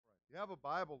You have a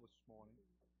Bible this morning.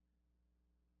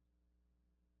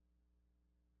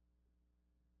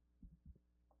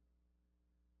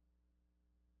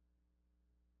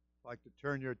 I'd like to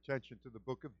turn your attention to the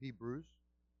book of Hebrews.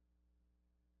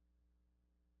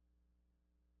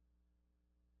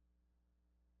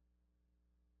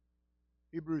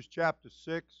 Hebrews chapter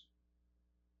 6.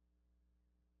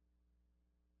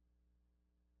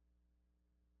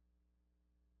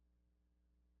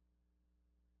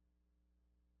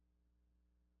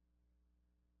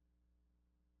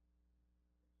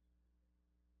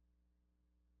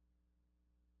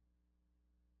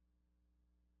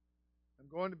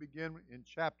 I'm going to begin in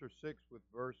chapter 6 with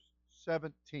verse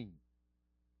 17.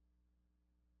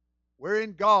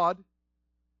 Wherein God,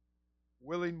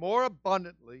 willing more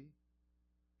abundantly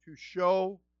to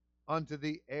show unto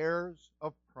the heirs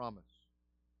of promise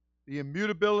the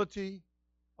immutability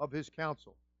of his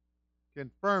counsel,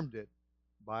 confirmed it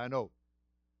by an oath,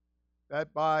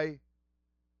 that by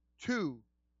two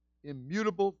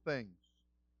immutable things,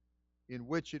 in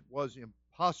which it was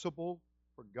impossible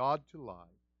for God to lie,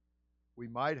 we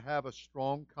might have a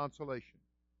strong consolation.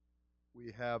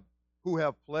 We have who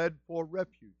have fled for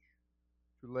refuge,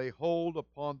 to lay hold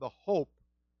upon the hope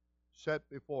set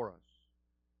before us,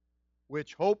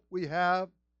 which hope we have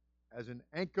as an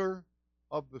anchor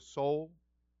of the soul,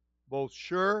 both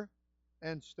sure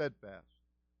and steadfast,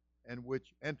 and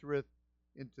which entereth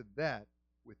into that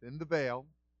within the veil,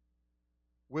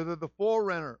 whither the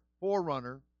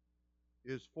forerunner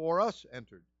is for us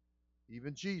entered,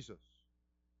 even Jesus,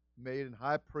 made an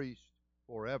high priest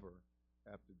forever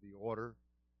after the order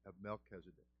of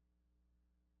Melchizedek.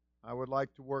 I would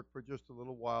like to work for just a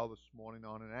little while this morning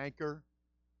on an anchor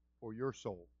for your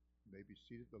soul. You may be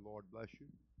seated. The Lord bless you.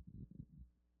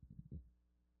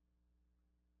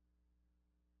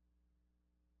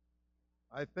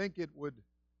 I think it would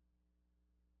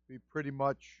be pretty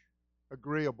much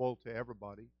agreeable to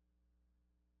everybody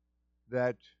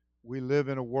that we live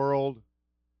in a world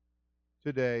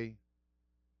today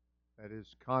that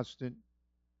is constant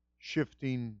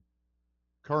shifting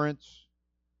currents,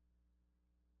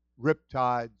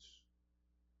 riptides,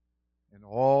 and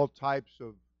all types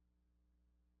of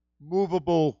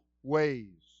movable ways,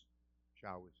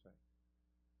 shall we say.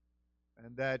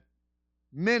 And that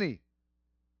many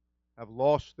have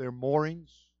lost their moorings,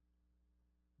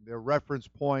 their reference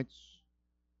points.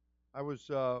 I was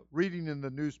reading in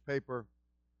the newspaper,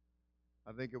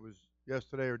 I think it was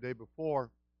yesterday or day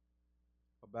before,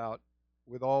 about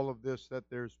with all of this that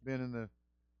there's been in the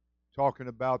talking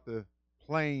about the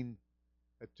plane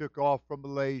that took off from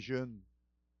Malaysia and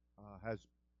has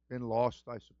been lost,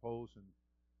 I suppose, and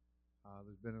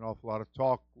there's been an awful lot of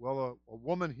talk. Well, a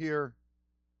woman here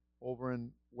over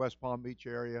in West Palm Beach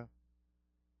area,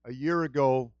 a year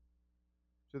ago,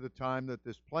 to the time that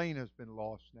this plane has been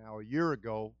lost now, a year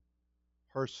ago,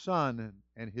 her son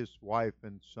and his wife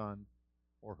and son,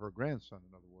 or her grandson,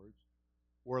 in other words,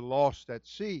 were lost at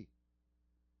sea.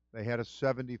 They had a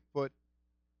 70-foot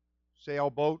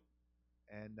sailboat,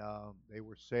 and they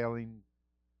were sailing,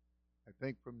 I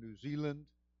think, from New Zealand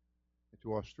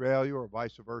to Australia or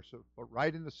vice versa, but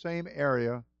right in the same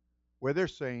area where they're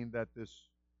saying that this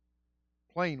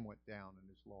plane went down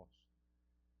and is lost.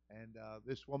 And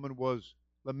this woman was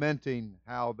lamenting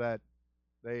how that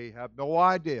they have no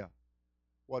idea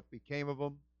what became of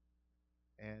them,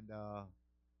 and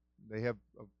they have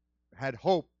had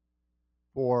hope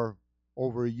for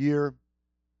over a year,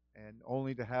 and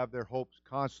only to have their hopes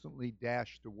constantly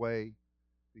dashed away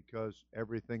because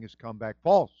everything has come back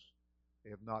false. They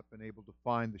have not been able to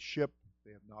find the ship.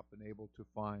 They have not been able to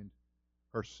find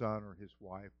her son or his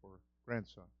wife or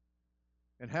grandson.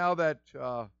 And how that,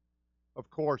 of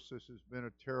course, this has been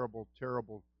a terrible,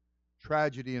 terrible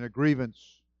tragedy and a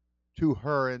grievance to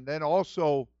her. And then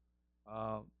also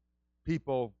uh,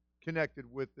 people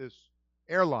connected with this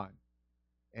airline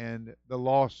and the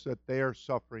loss that they are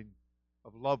suffering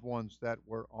of loved ones that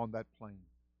were on that plane.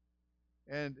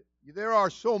 And there are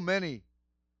so many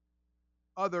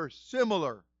other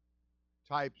similar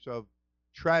types of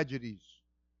tragedies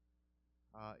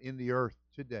in the earth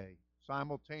today,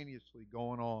 simultaneously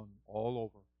going on all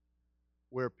over,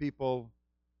 where people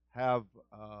have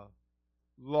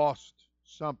lost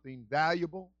something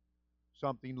valuable,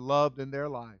 something loved in their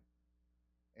life.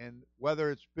 And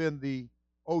whether it's been the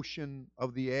ocean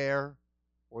of the air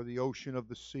or the ocean of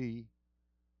the sea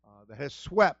that has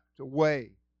swept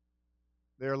away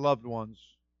their loved ones,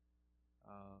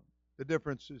 uh, the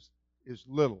difference is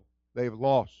little. They've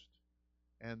lost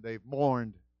and they've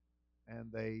mourned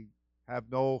and they have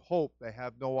no hope. They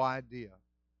have no idea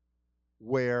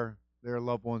where their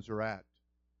loved ones are at.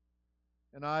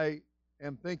 And I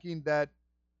am thinking that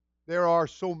there are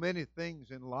so many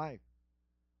things in life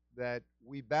that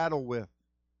we battle with,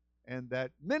 and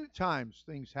that many times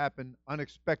things happen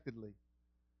unexpectedly.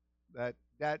 That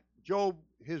Job,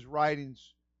 his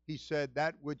writings, he said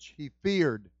that which he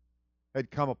feared had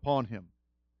come upon him.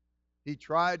 He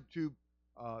tried to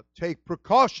take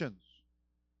precautions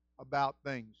about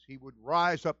things. He would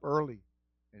rise up early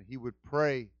and he would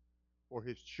pray for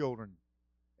his children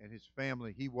and his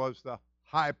family. He was the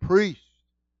high priest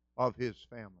of his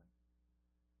family.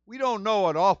 We don't know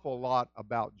an awful lot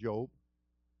about Job,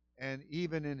 and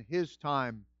even in his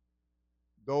time,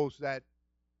 those that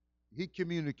he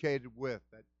communicated with,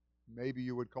 that maybe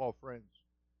you would call friends,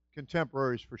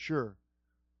 contemporaries for sure,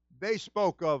 they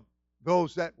spoke of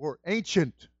those that were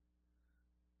ancient.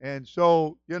 And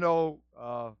so,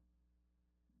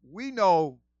 we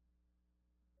know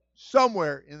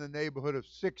somewhere in the neighborhood of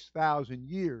 6,000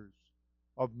 years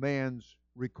of man's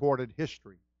recorded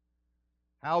history.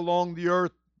 How long the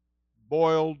earth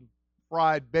boiled,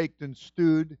 fried, baked, and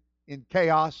stewed in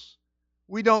chaos,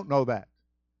 we don't know that.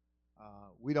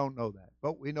 We don't know that.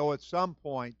 But we know at some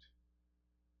point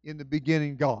in the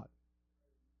beginning, God.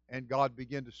 And God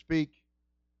began to speak,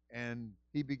 and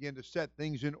he began to set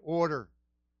things in order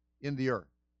in the earth.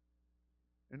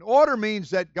 And order means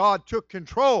that God took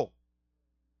control.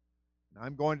 And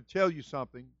I'm going to tell you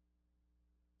something.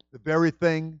 The very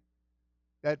thing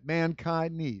that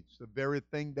mankind needs, the very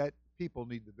thing that people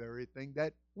need, the very thing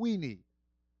that we need,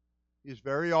 is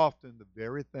very often the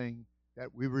very thing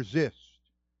that we resist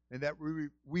and that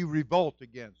we revolt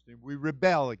against and we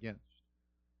rebel against.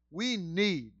 We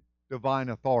need divine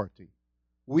authority.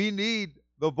 We need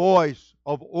the voice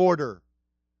of order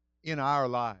in our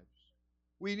lives.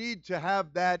 We need to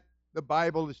have that the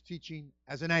Bible is teaching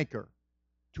as an anchor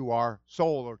to our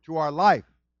soul or to our life.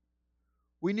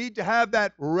 We need to have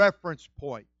that reference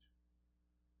point.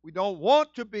 We don't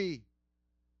want to be,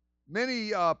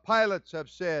 many pilots have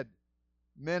said,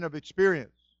 men of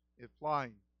experience in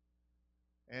flying.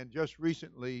 And just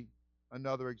recently,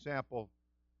 another example,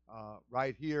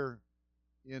 right here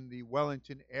in the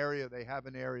Wellington area, they have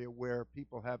an area where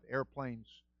people have airplanes.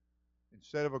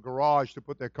 Instead of a garage to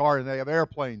put their car in, they have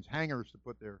airplanes, hangars to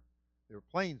put their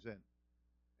planes in.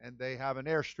 And they have an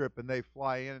airstrip, and they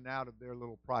fly in and out of their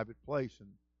little private place.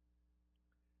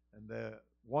 And the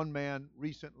one man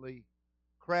recently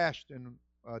crashed and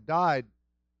died,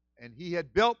 and he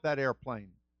had built that airplane.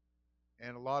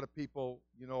 And a lot of people,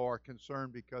 are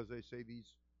concerned because they say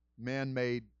these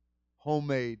man-made,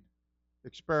 homemade,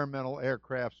 experimental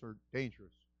aircrafts are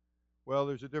dangerous. Well,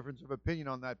 there's a difference of opinion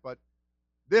on that, but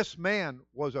this man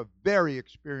was a very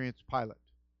experienced pilot,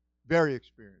 very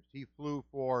experienced. He flew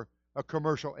for a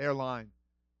commercial airline,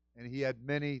 and he had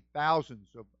many thousands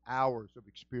of hours of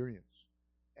experience.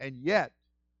 And yet,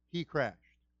 he crashed,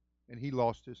 and he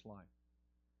lost his life.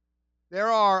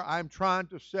 There are, I'm trying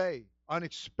to say,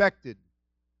 unexpected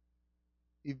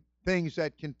things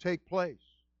that can take place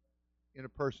in a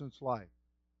person's life.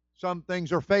 Some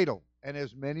things are fatal, and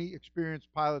as many experienced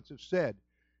pilots have said,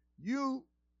 you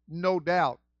no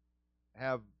doubt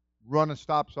have run a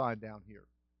stop sign down here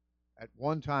at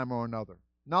one time or another.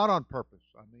 Not on purpose.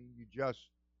 I mean, you just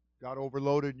got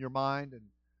overloaded in your mind,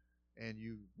 and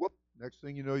you, whoop, next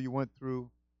thing you know, you went through,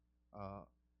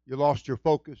 you lost your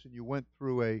focus, and you went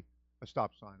through a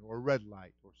stop sign or a red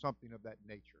light or something of that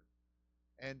nature.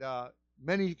 And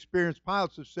many experienced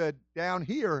pilots have said down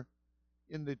here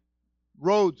in the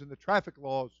roads and the traffic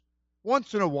laws,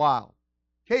 once in a while,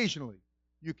 occasionally,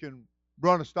 you can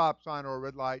run a stop sign or a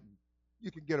red light and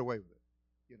you can get away with it.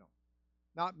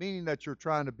 Not meaning that you're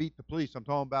trying to beat the police. I'm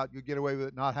talking about you get away with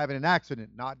it not having an accident,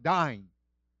 not dying.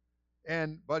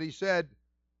 But he said,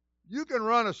 you can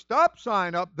run a stop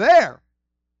sign up there,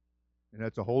 and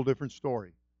that's a whole different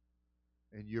story.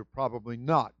 And you're probably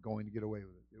not going to get away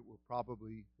with it. It will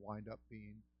probably wind up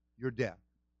being your death.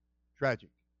 Tragic.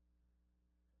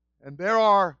 And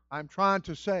I'm trying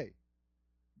to say,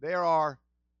 there are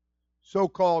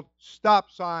so-called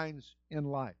stop signs in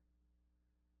life.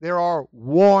 There are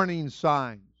warning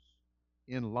signs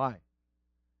in life.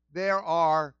 There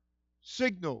are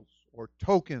signals or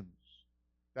tokens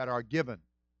that are given.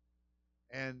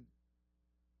 And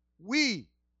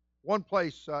one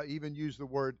place even used the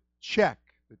word check,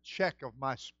 the check of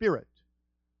my spirit.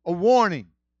 A warning.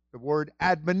 The word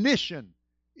admonition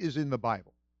is in the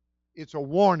Bible. It's a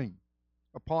warning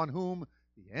upon whom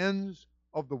the ends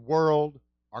of the world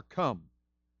are come.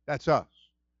 That's us.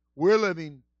 We're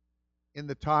living in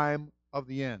the time of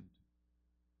the end.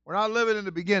 We're not living in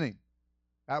the beginning.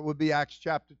 That would be Acts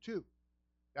chapter 2.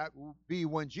 That would be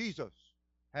when Jesus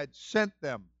had sent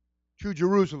them to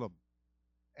Jerusalem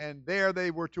And there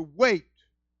they were to wait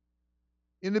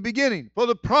in the beginning for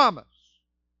the promise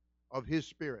of His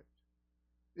Spirit.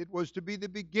 It was to be the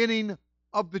beginning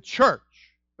of the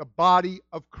church, the body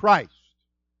of Christ.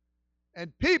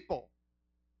 And people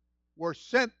were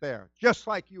sent there, just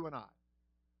like you and I.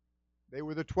 They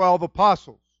were the 12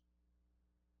 apostles.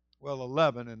 Well,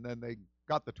 11, and then they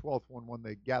got the 12th one when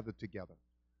they gathered together.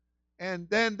 And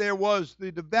then there was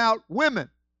the devout women,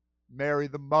 Mary,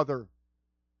 the mother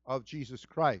of Jesus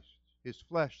Christ, His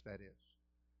flesh, that is,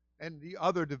 and the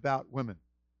other devout women,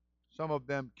 some of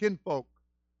them kinfolk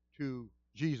to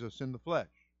Jesus in the flesh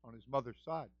on His mother's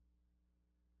side.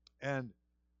 And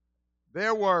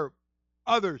there were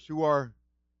others who are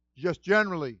just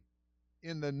generally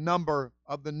in the number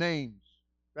of the names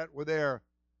that were there,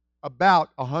 about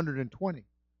 120.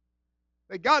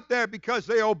 They got there because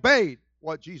they obeyed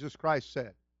what Jesus Christ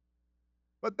said.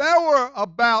 But there were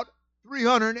about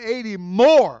 380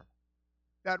 more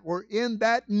that were in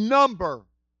that number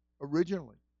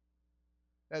originally,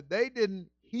 that they didn't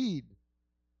heed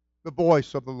the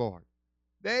voice of the Lord.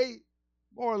 They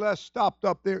more or less stopped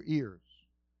up their ears,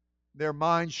 their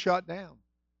minds shut down,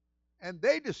 and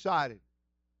they decided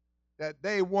that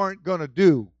they weren't going to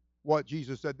do what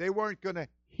Jesus said. They weren't going to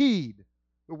heed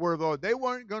the word of the Lord. They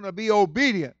weren't going to be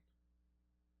obedient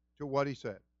to what He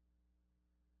said.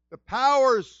 The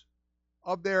powers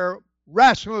of their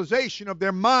rationalization of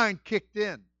their mind kicked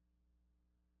in.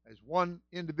 As one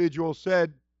individual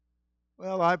said,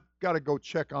 well, I've got to go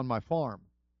check on my farm.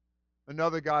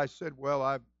 Another guy said, well,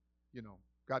 I've,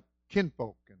 got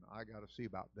kinfolk and I got to see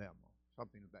about them, or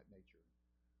something of that nature.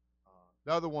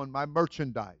 The other one, my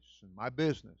merchandise and my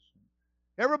business.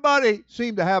 Everybody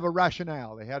seemed to have a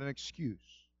rationale. They had an excuse.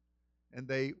 And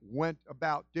they went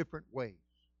about different ways.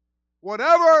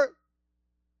 Whatever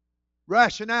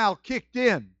rationale kicked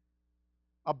in,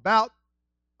 about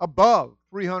above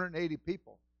 380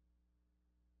 people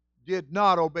did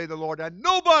not obey the Lord. And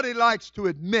nobody likes to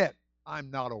admit, I'm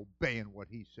not obeying what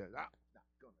He says. I'm not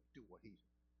going to do what He says.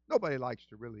 Nobody likes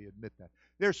to really admit that.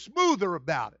 They're smoother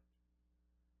about it.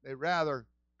 They rather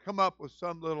come up with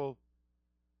some little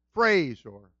phrase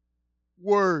or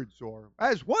words, or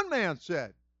as one man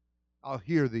said, I'll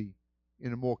hear thee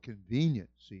in a more convenient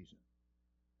season.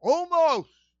 Almost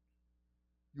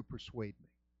you persuade me.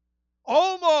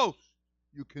 Almost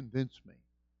you convince me.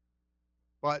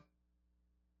 But,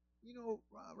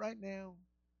 right now,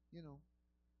 it's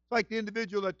like the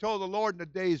individual that told the Lord in the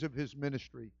days of his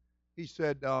ministry, he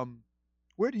said,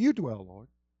 where do you dwell, Lord?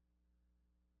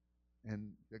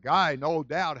 And the guy, no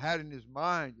doubt, had in his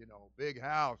mind, big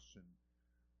house and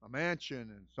a mansion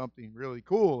and something really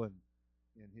cool in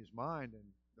his mind. And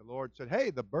the Lord said,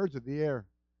 hey, the birds of the air,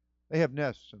 they have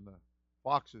nests, and the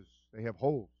foxes, they have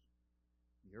holes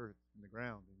in the earth, in the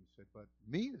ground. And he said, but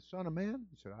me, the Son of Man?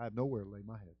 He said, I have nowhere to lay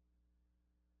my head.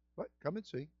 But come and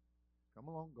see. Come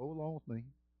along, go along with me.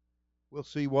 We'll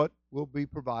see what will be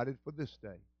provided for this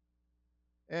day.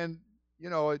 And,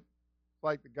 it's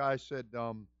like the guy said,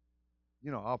 I'll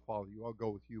follow you, I'll go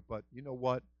with you, but you know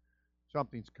what?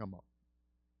 Something's come up.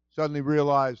 Suddenly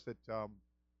realized that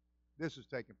this is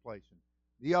taking place, and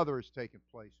the other is taking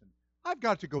place, and I've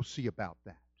got to go see about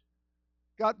that.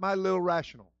 Got my little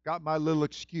rational, got my little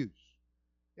excuse.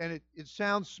 And it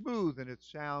sounds smooth, and it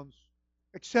sounds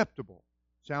acceptable,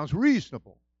 sounds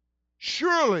reasonable.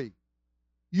 Surely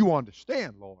you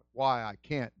understand, Lord, why I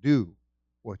can't do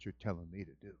what you're telling me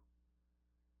to do.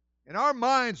 And our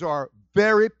minds are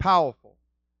very powerful.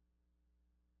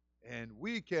 And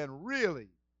we can really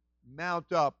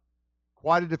mount up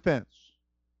quite a defense.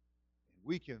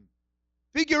 We can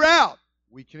figure out,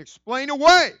 we can explain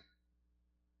away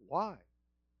why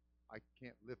I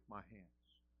can't lift my hands.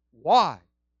 Why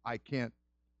I can't,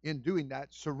 in doing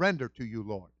that, surrender to you,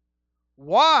 Lord.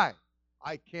 Why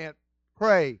I can't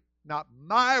pray, not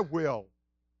my will,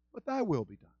 but thy will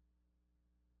be done.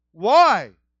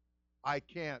 Why I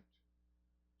can't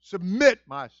submit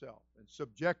myself and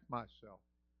subject myself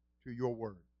to your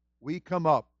word. We come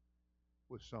up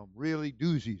with some really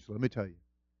doozies, let me tell you.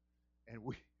 And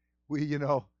we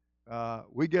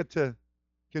get to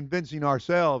convincing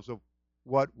ourselves of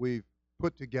what we've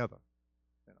put together,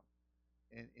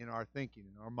 in our thinking,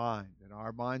 in our mind. And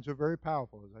our minds are very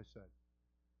powerful, as I said.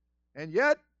 And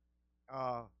yet,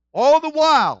 all the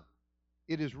while,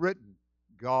 it is written,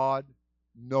 God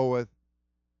knoweth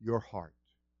your heart.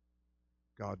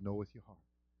 God knoweth your heart.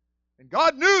 And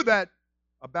God knew that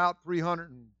about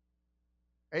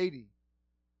 380,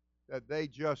 that they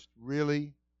just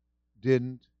really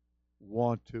didn't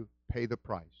want to pay the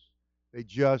price. There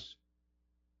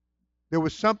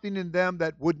was something in them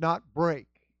that would not break.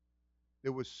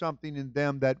 There was something in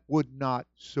them that would not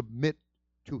submit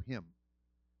to him.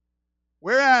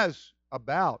 Whereas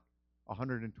about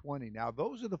 120, now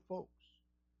those are the folks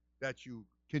that you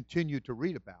continue to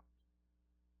read about.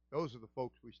 Those are the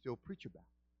folks we still preach about.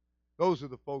 Those are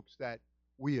the folks that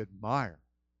we admire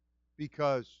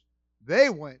because they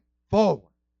went forward.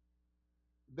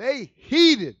 They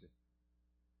heeded,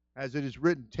 as it is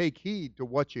written, take heed to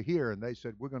what you hear. And they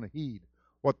said, we're going to heed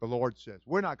what the Lord says.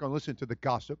 We're not going to listen to the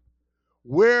gossip.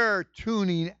 We're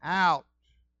tuning out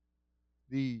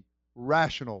the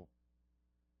rational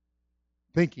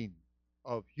thinking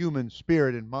of human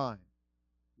spirit and mind.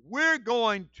 We're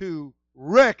going to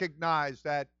recognize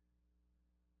that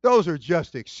those are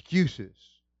just excuses.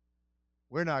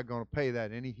 We're not going to pay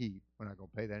that any heed. We're not going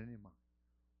to pay that any mind.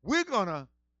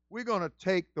 We're going to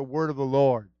take the word of the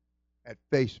Lord at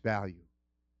face value.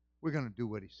 We're going to do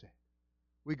what he said.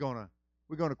 We're going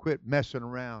to quit messing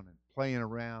around and playing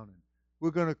around, and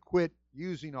we're going to quit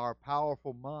using our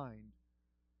powerful mind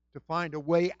to find a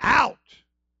way out.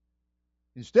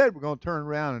 Instead, we're going to turn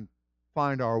around and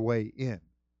find our way in.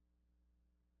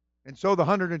 And so the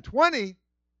 120,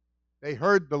 they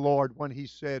heard the Lord when he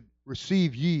said,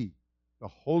 receive ye the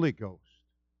Holy Ghost.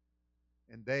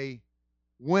 And they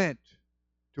went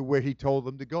to where he told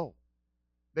them to go.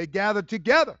 They gathered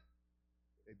together.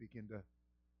 They began to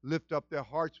lift up their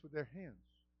hearts with their hands.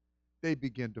 They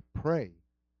began to pray.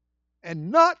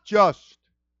 And not just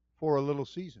for a little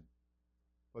season,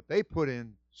 but they put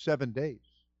in 7 days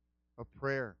of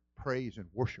prayer, praise, and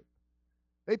worship.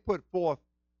 They put forth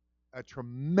a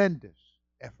tremendous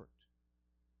effort.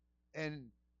 And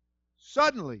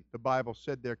suddenly, the Bible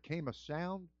said, there came a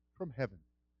sound from heaven.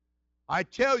 I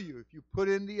tell you, if you put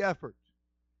in the effort,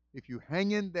 if you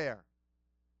hang in there,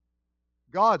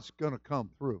 God's going to come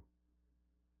through.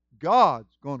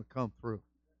 God's going to come through.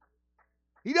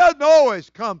 He doesn't always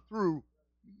come through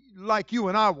like you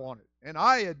and I want it. And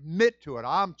I admit to it.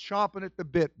 I'm chomping at the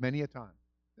bit many a time.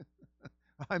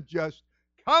 I'm just,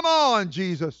 come on,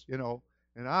 Jesus,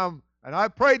 And I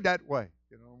prayed that way.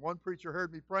 One preacher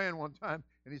heard me praying one time,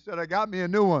 and he said, I got me a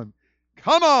new one.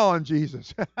 Come on,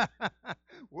 Jesus.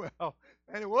 Well,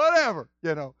 and whatever,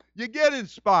 you get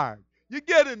inspired. You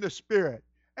get in the Spirit,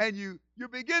 and you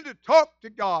begin to talk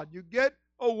to God. You get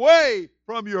away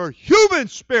from your human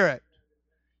spirit.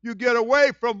 You get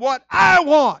away from what I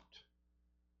want,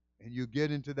 and you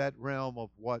get into that realm of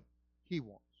what he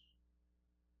wants.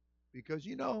 Because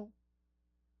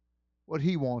what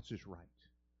he wants is right.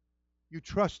 You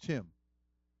trust him.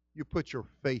 You put your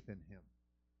faith in him.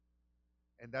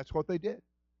 And that's what they did.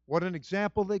 What an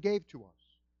example they gave to us.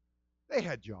 They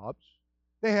had jobs.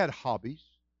 They had hobbies.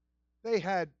 They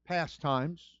had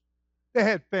pastimes. They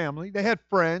had family. They had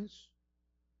friends.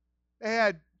 They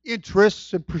had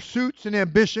interests and pursuits and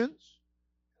ambitions.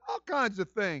 All kinds of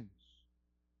things.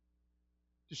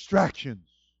 Distractions.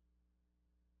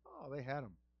 Oh, they had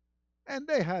them. And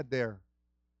they had their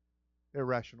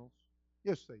rationals.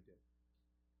 Yes, they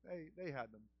did. They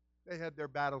had them. They had their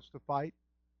battles to fight,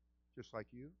 just like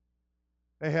you.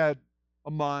 They had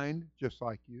a mind, just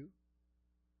like you.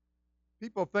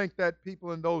 People think that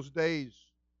people in those days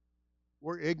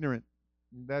were ignorant.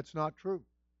 That's not true.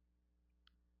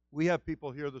 We have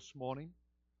people here this morning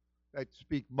that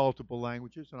speak multiple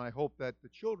languages, and I hope that the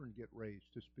children get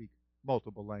raised to speak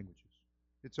multiple languages.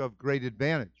 It's of great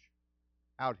advantage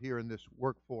out here in this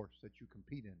workforce that you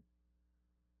compete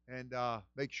in, and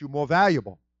makes you more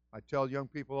valuable. I tell young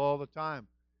people all the time,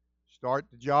 start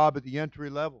the job at the entry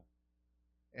level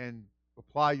and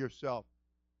apply yourself.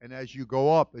 And as you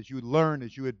go up, as you learn,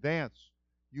 as you advance,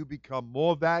 you become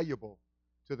more valuable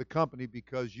to the company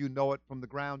because you know it from the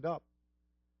ground up.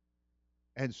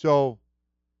 And so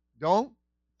don't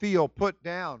feel put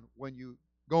down when you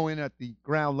go in at the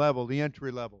ground level, the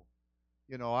entry level.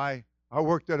 I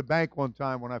worked at a bank one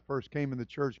time when I first came in the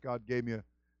church. God gave me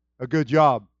a good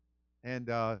job.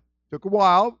 And took a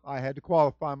while. I had to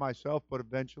qualify myself, but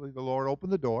eventually the Lord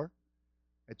opened the door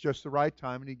at just the right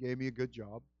time, and he gave me a good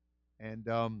job. And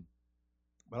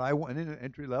but I went in at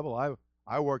entry level.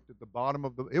 I worked at the bottom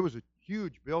of it was a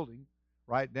huge building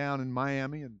right down in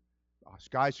Miami, and a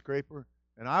skyscraper.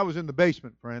 And I was in the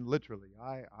basement, friend, literally.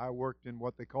 I worked in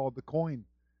what they called the coin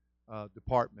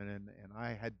department, and I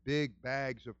had big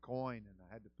bags of coin, and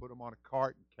I had to put them on a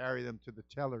cart and carry them to the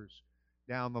tellers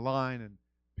down the line and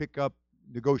pick up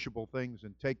negotiable things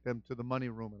and take them to the money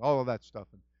room and all of that stuff.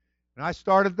 And I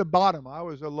started at the bottom. I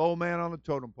was a low man on the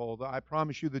totem pole. I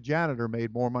promise you the janitor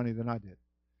made more money than I did.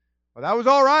 But that was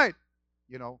all right,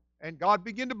 and God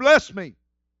began to bless me.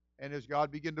 And as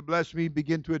God began to bless me, he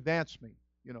began to advance me,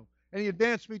 And he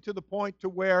advanced me to the point to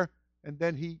where, and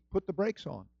then he put the brakes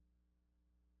on.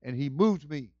 And He moved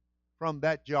me from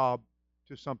that job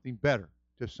to something better,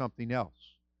 to something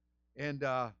else. And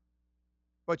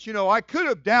but you know, I could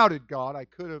have doubted God. I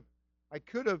could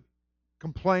have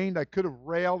complained. I could have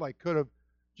railed. I could have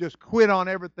just quit on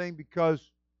everything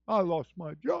because I lost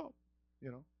my job.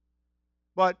 You know,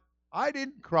 but I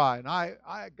didn't cry,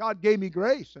 and God gave me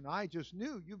grace, and I just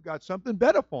knew you've got something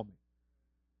better for me.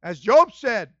 As Job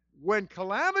said, when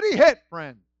calamity hit,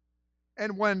 friend,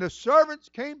 and when the servants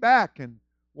came back and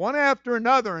one after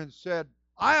another and said,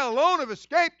 I alone have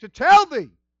escaped to tell thee,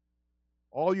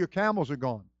 all your camels are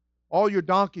gone, all your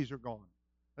donkeys are gone.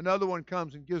 Another one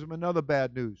comes and gives them another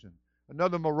bad news, and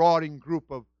another marauding group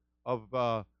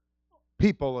of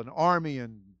people, an army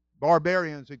and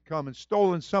barbarians had come and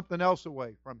stolen something else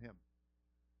away from him.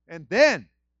 And then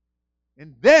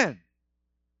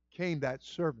came that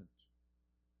servant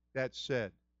that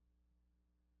said,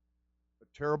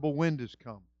 a terrible wind has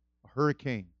come, a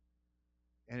hurricane,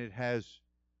 and it has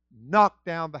knocked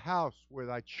down the house where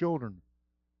thy children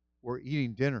were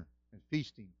eating dinner and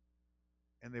feasting,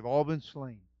 and they've all been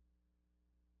slain.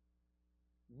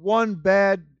 One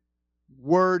bad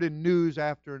word and news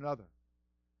after another.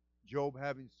 Job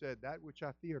having said, that which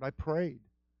I feared, I prayed.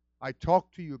 I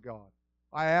talked to you, God.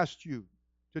 I asked you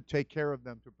to take care of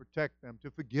them, to protect them, to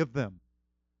forgive them.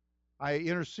 I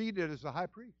interceded as the high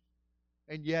priest.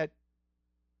 And yet,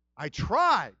 I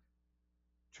tried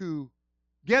to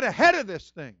get ahead of this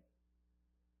thing.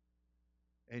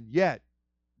 And yet,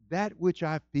 that which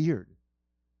I feared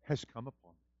has come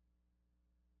upon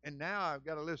me. And now I've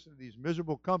got to listen to these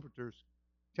miserable comforters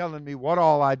telling me what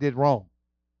all I did wrong.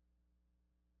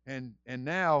 And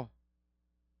now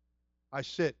I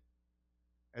sit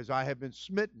as I have been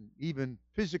smitten, even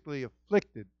physically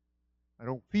afflicted. I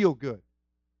don't feel good.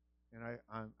 And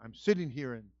I'm sitting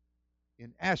here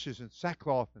in ashes and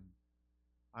sackcloth, and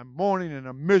I'm mourning and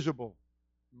I'm miserable.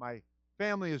 My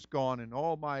family is gone, and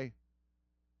all my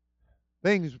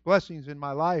things, blessings in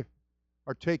my life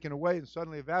are taken away and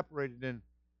suddenly evaporated,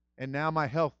 and now my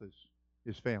health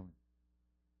is failing.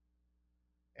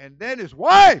 And then his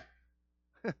wife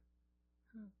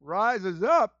rises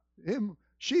up,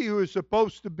 she who is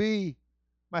supposed to be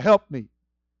my helpmeet.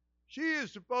 She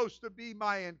is supposed to be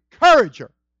my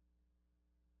encourager.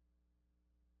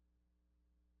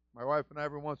 My wife and I,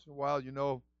 every once in a while, you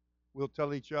know, we'll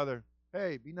tell each other,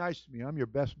 hey, be nice to me. I'm your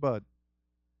best bud.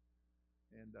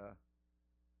 And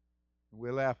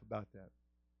we laugh about that.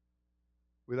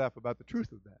 We laugh about the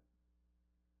truth of that.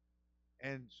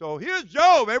 And so here's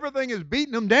Job. Everything is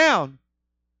beating him down.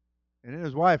 And then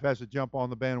his wife has to jump on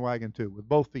the bandwagon too, with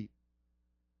both feet.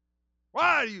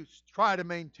 Why do you try to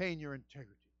maintain your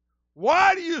integrity?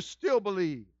 Why do you still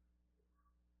believe?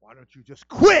 Why don't you just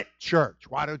quit church?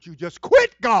 Why don't you just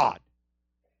quit God?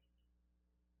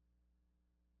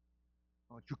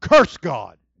 Why don't you curse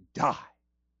God and die?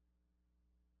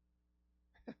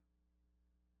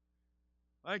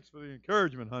 Thanks for the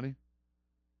encouragement, honey.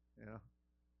 Yeah.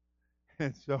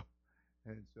 And so,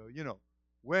 you know,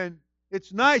 when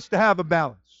it's nice to have a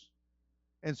balance.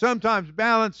 And sometimes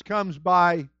balance comes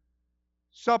by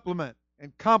supplement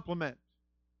and complement,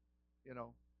 you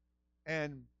know.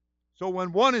 And so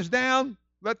when one is down,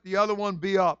 let the other one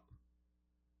be up,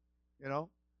 you know.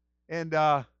 And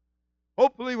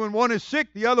hopefully when one is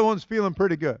sick, the other one's feeling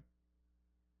pretty good.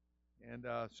 And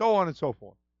so on and so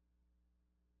forth.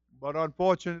 But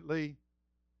unfortunately,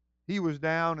 he was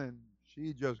down, and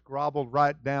she just groveled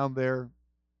right down there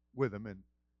with him and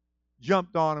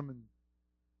jumped on him and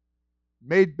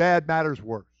made bad matters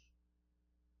worse.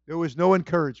 There was no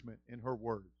encouragement in her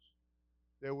words.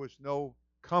 There was no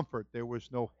comfort. There was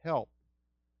no help.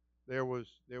 There was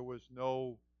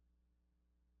no,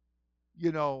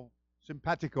 you know,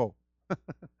 simpatico.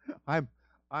 I'm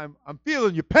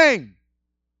feeling your pain.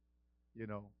 You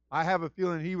know, I have a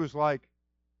feeling he was like,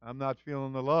 I'm not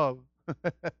feeling the love.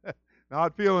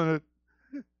 Not feeling it.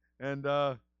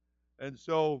 And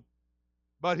so,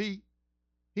 but he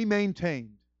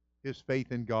maintained his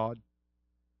faith in God.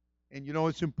 And you know,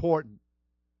 it's important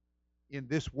in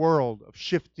this world of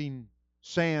shifting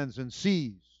sands and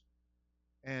seas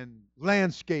and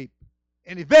landscape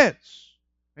and events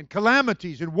and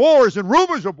calamities and wars and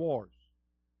rumors of wars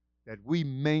that we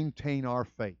maintain our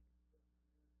faith.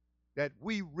 That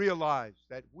we realize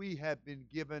that we have been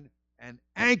given an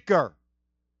anchor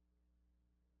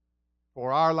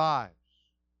for our lives.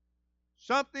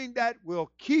 Something that will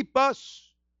keep us.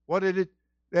 What did it?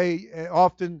 They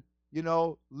often, you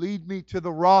know, lead me to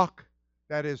the rock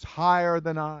that is higher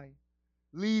than I.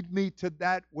 Lead me to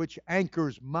that which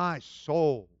anchors my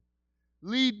soul.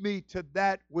 Lead me to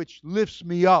that which lifts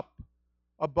me up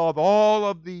above all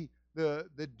of the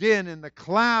the din and the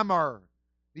clamor,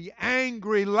 the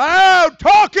angry, loud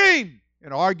talking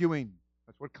and arguing.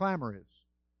 That's what clamor is.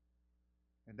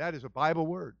 And that is a Bible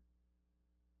word.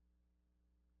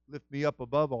 Lift me up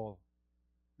above all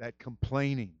that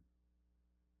complaining,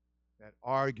 that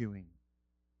arguing,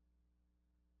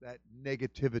 that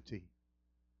negativity.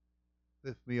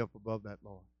 Lift me up above that,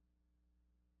 Lord.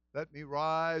 Let me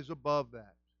rise above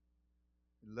that.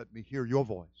 And let me hear your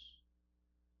voice.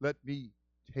 Let me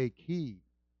take heed.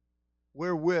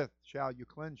 Wherewith shall you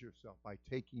cleanse yourself? By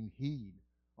taking heed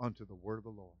unto the word of the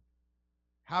Lord.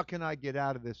 How can I get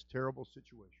out of this terrible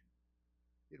situation?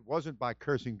 It wasn't by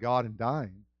cursing God and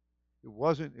dying. It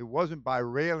wasn't by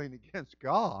railing against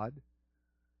God.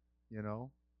 You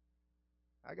know.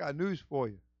 I got news for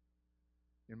you.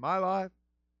 In my life,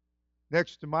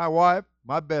 next to my wife,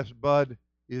 my best bud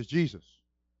is Jesus.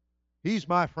 He's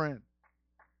my friend.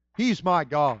 He's my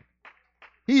God.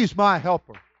 He's my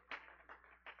helper.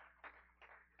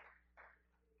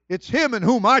 It's Him in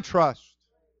whom I trust.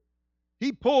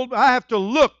 I have to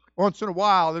look once in a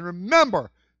while and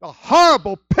remember the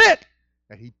horrible pit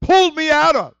that He pulled me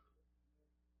out of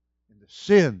and the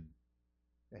sin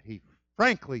that He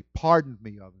frankly pardoned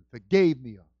me of and forgave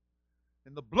me of.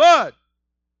 And the blood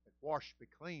that washed me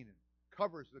clean and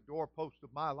covers the doorpost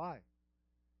of my life.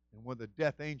 And when the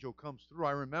death angel comes through,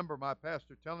 I remember my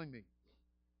pastor telling me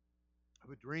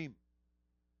of a dream.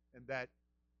 And that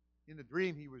in the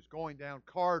dream he was going down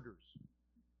corridors,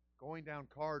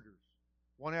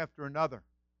 one after another.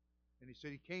 And he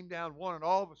said he came down one, and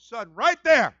all of a sudden, right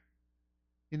there,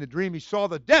 in the dream, he saw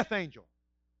the death angel.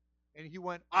 And he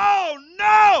went, "Oh,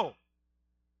 no!"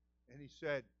 And he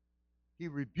said, he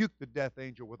rebuked the death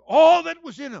angel with all that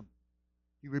was in him.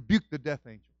 He rebuked the death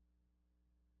angel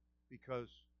because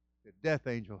the death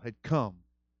angel had come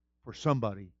for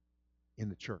somebody in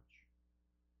the church.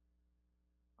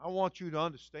 I want you to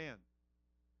understand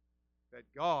that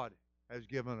God has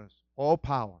given us all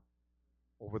power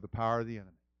over the power of the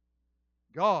enemy.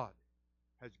 God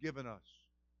has given us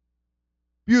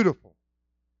beautiful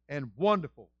and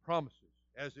wonderful promises,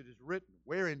 as it is written,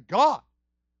 wherein God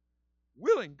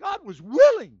was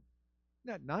willing. Isn't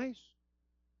that nice?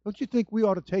 Don't you think we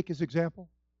ought to take His example?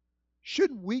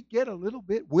 Shouldn't we get a little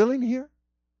bit willing here?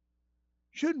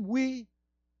 Shouldn't we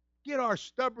get our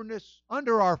stubbornness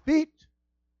under our feet?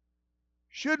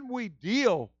 Shouldn't we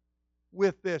deal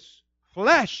with this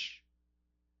flesh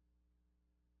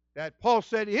that Paul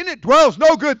said, in it dwells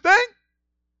no good thing?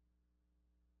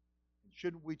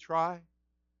 Shouldn't we try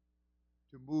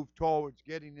to move towards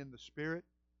getting in the Spirit,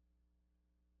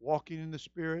 walking in the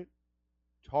Spirit,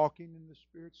 talking in the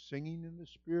Spirit, singing in the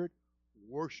Spirit,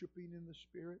 worshiping in the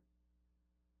Spirit?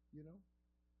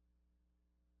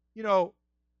 You know,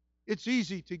 it's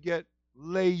easy to get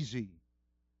lazy.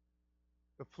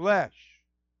 The flesh,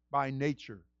 by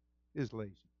nature, is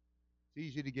lazy. It's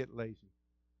easy to get lazy.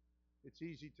 It's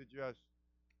easy to just,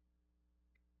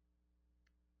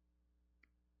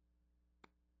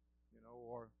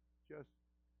 or just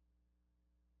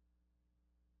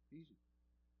easy.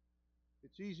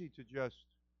 It's easy to just,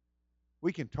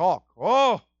 we can talk.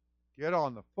 Oh, get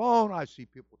on the phone. I see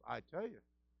people, I tell you,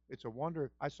 it's a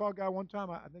wonder. I saw a guy one time,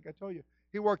 I think I told you,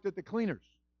 he worked at the cleaners.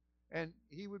 And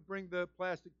he would bring the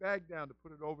plastic bag down to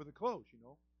put it over the clothes,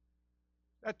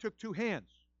 That took two hands.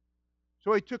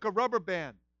 So he took a rubber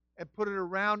band and put it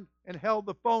around and held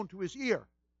the phone to his ear.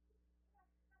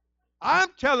 I'm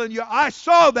telling you, I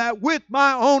saw that with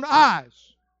my own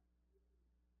eyes.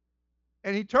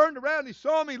 And he turned around, he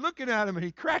saw me looking at him, and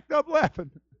he cracked up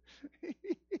laughing.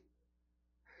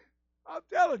 I'm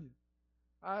telling you,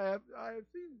 I have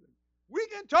seen it. We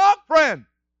can talk, friend.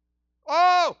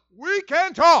 Oh, we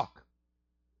can talk.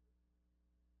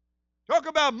 Talk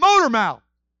about motor mouth.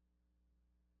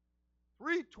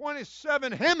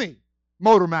 327 Hemi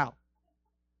motor mouth.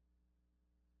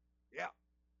 Yeah.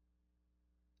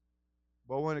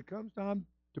 But when it comes time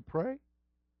to pray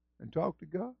and talk to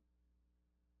God,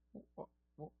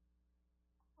 well,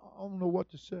 I don't know what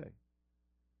to say.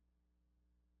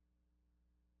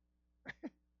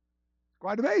 It's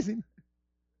quite amazing.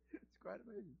 It's quite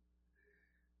amazing.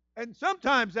 And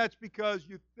sometimes that's because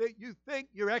you think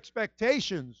your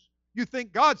expectations, you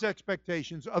think God's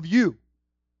expectations of you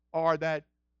are that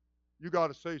you got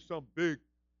to say some big,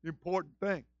 important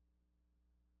thing.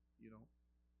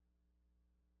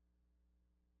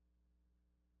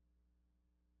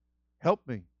 Help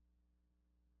me.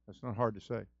 That's not hard to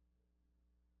say.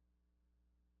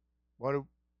 What did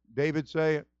David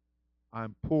say?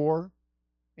 I'm poor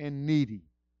and needy.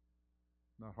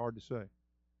 Not hard to say.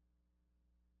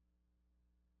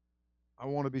 I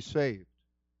want to be saved.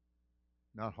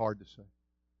 Not hard to say.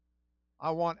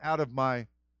 I want out of my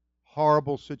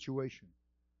horrible situation.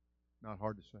 Not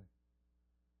hard to say.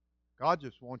 God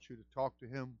just wants you to talk to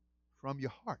Him from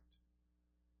your heart.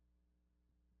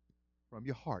 From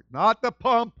your heart. Not the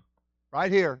pump,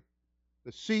 right here.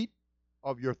 The seat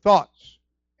of your thoughts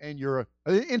and your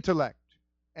intellect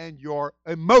and your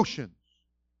emotions.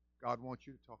 God wants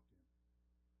you to talk to Him.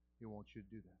 He wants you to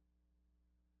do that.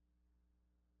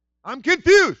 I'm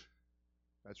confused.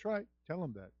 That's right. Tell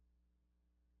Him that.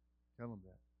 Tell Him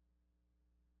that.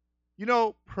 You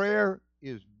know, prayer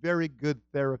is very good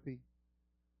therapy.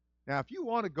 Now, if you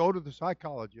want to go to the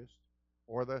psychologist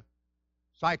or the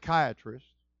psychiatrist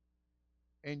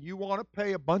and you want to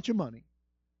pay a bunch of money,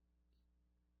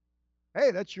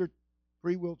 hey, that's your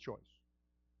free will choice.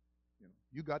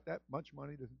 You got that much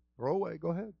money to throw away, go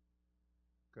ahead.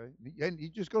 Okay? And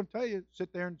he's just going to tell you,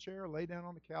 sit there in the chair, lay down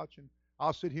on the couch, and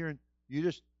I'll sit here and you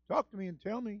just talk to me and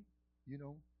tell me,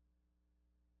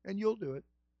 and you'll do it.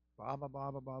 Blah, blah,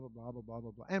 blah, blah, blah, blah, blah, blah,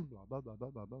 blah, blah, and blah, blah, blah, blah,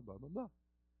 blah, blah, blah, blah, blah.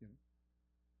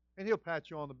 And he'll pat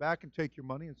you on the back and take your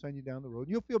money and send you down the road.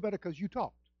 And you'll feel better because you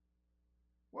talked.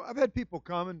 Well, I've had people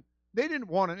come and they didn't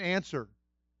want an answer.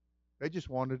 They just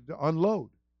wanted to unload.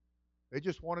 They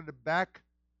just wanted to back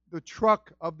the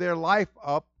truck of their life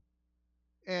up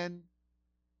and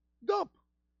dump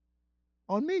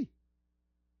on me.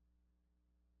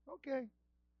 Okay.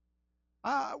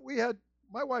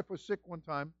 My wife was sick one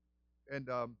time, and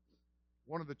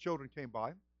one of the children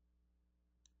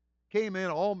came in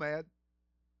all mad,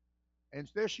 and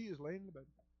there she is laying in the bed,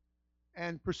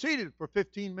 and proceeded for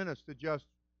 15 minutes to just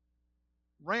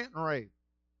rant and rave.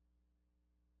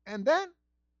 And then,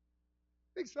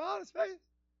 big smile on his face,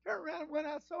 turned around and went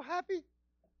out so happy.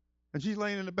 And she's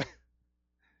laying in the bed,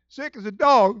 sick as a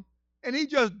dog, and he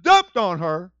just dumped on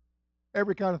her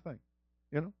every kind of thing,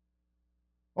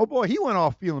 Oh boy, he went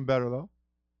off feeling better though,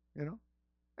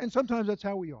 And sometimes that's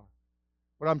how we are.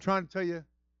 But I'm trying to tell you,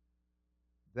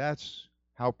 that's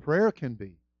how prayer can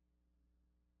be.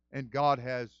 And God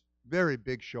has very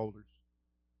big shoulders.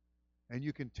 And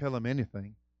you can tell Him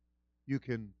anything. You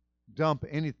can dump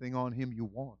anything on Him you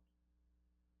want.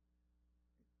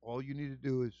 All you need to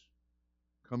do is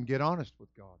come get honest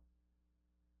with God.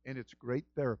 And it's great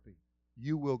therapy.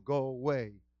 You will go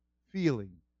away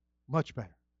feeling much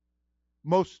better.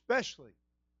 Most especially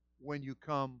when you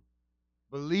come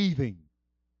believing.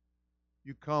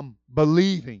 You come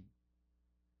believing.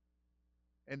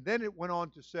 And then it went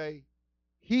on to say,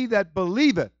 he that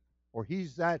believeth, or he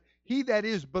that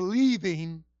is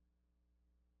believing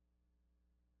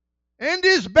and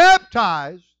is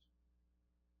baptized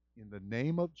in the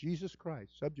name of Jesus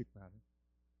Christ, subject matter,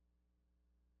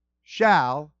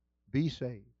 shall be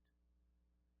saved.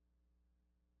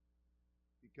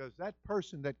 Because that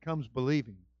person that comes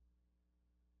believing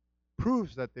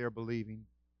proves that they're believing,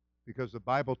 because the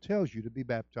Bible tells you to be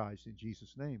baptized in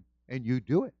Jesus' name, and you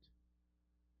do it.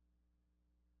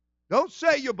 Don't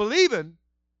say you're believing,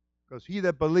 because he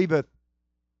that believeth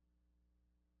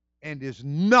and is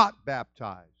not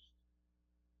baptized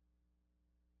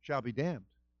shall be damned.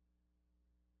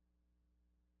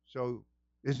 So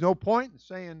there's no point in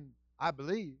saying, I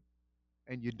believe,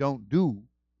 and you don't do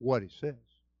what it says,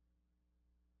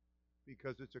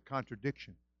 because it's a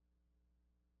contradiction.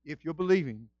 If you're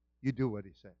believing, you do what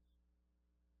he says.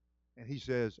 And he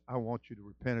says, I want you to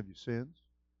repent of your sins.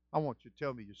 I want you to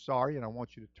tell me you're sorry, and I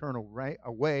want you to turn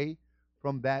away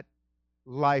from that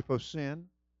life of sin.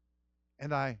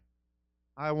 And I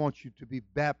want you to be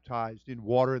baptized in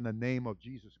water in the name of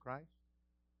Jesus Christ.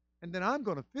 And then I'm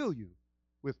going to fill you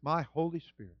with my Holy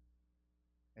Spirit.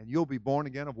 And you'll be born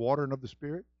again of water and of the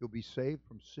Spirit. You'll be saved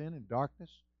from sin and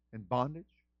darkness and bondage.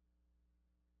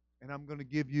 And I'm going to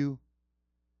give you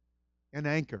an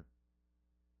anchor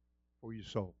for your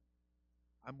soul.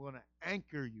 I'm going to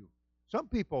anchor you. Some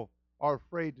people are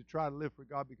afraid to try to live for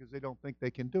God because they don't think they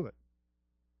can do it.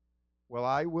 Well,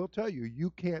 I will tell you,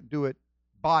 you can't do it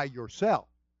by yourself.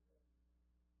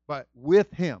 But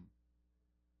with Him,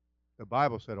 the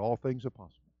Bible said all things are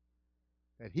possible.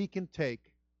 That He can take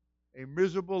a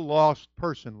miserable, lost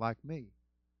person like me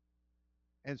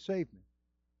and save me.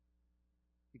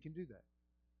 He can do that.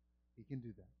 He can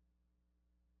do that.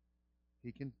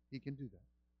 He can do that.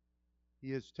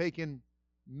 He has taken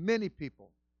many people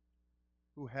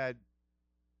who had,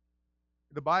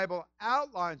 the Bible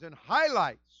outlines and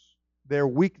highlights their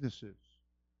weaknesses,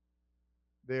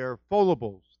 their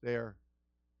foibles, their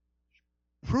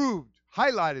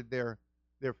highlighted their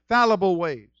fallible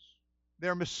ways,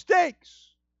 their mistakes.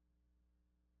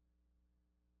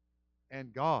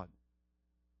 And God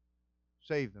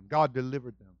saved them. God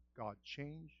delivered them. God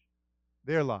changed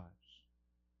their lives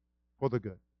for the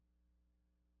good.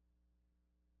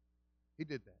 He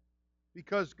did that.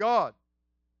 Because God,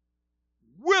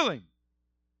 willing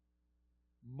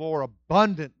more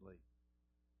abundantly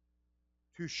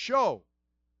to show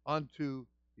unto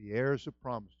the heirs of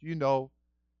promise. Do you know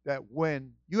that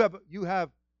when you have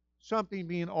something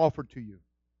being offered to you,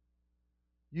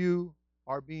 you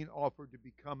are being offered to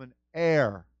become an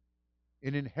heir,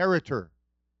 an inheritor,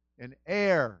 an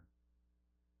heir,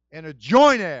 and a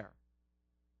joint heir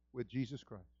with Jesus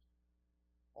Christ.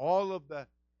 All of the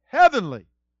heavenly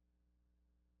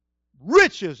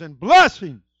riches and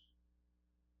blessings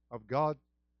of God's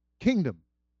kingdom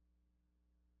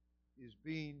is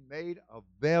being made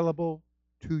available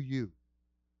to you.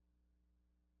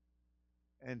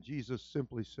 And Jesus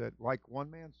simply said, like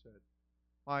one man said,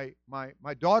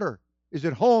 my daughter is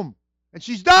at home and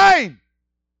she's dying.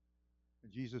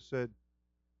 And Jesus said,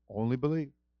 only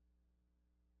believe.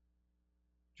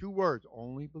 2 words,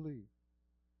 only believe.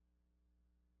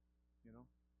 You know?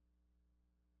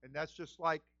 And that's just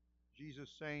like Jesus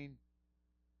saying,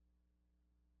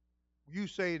 you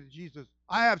say to Jesus,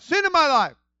 I have sin in my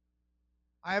life.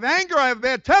 I have anger, I have a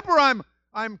bad temper,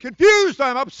 I'm confused,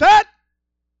 I'm upset.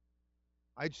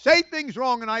 I say things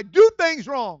wrong and I do things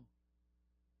wrong.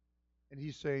 And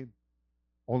he's saying,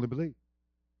 only believe.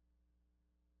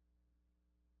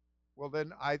 Well,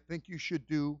 then I think you should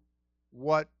do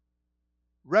what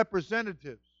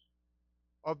representatives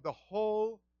of the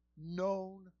whole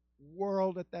known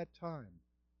world at that time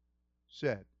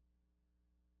said.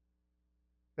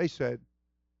 They said,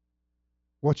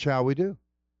 what shall we do?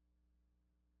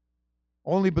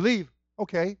 Only believe.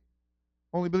 Okay.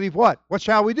 Only believe what? What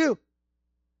shall we do?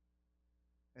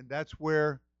 And that's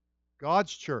where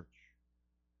God's church,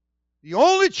 the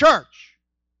only church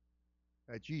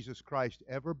that Jesus Christ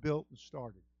ever built and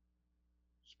started,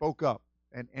 spoke up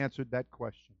and answered that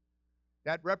question.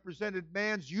 That represented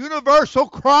man's universal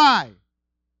cry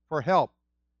for help.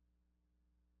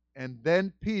 And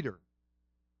then Peter,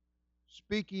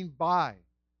 speaking by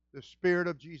the Spirit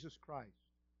of Jesus Christ,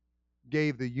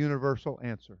 gave the universal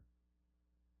answer.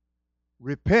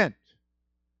 Repent.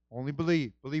 Only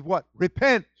believe. Believe what?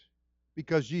 Repent.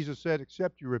 Because Jesus said,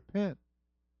 except you repent,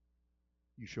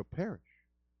 you shall perish.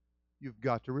 You've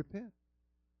got to repent.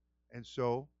 And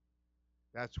so,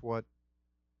 that's what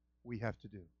we have to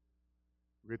do.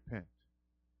 Repent.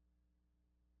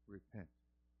 Repent.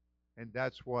 And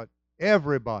that's what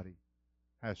everybody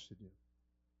has to do.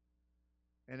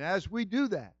 And as we do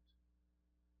that,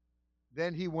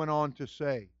 then he went on to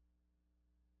say,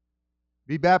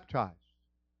 be baptized,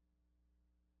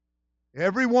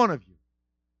 every one of you,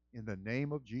 in the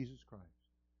name of Jesus Christ,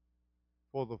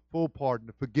 for the full pardon,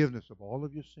 the forgiveness of all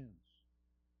of your sins.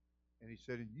 And he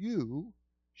said, and you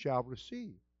shall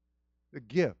receive the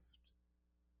gift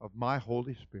of my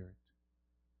Holy Spirit.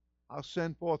 I'll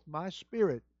send forth my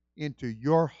Spirit into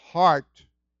your heart,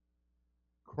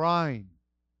 crying,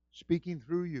 speaking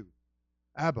through you,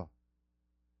 Abba,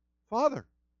 Father.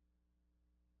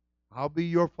 I'll be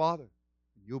your father.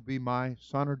 You'll be my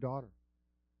son or daughter.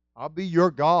 I'll be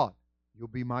your God. You'll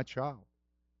be my child.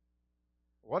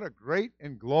 What a great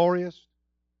and glorious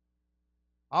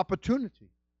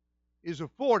opportunity is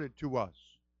afforded to us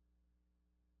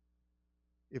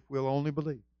if we'll only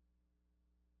believe.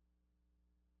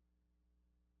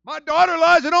 My daughter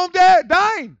lies at home dead,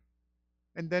 dying.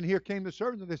 And then here came the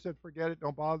servants and they said, forget it,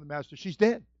 don't bother the master, she's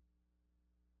dead.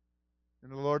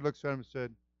 And the Lord looks at him and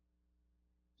said,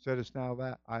 saidest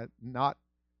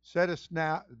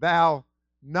thou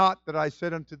not that I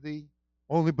said unto thee,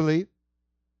 only believe?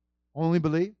 Only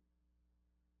believe?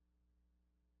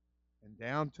 And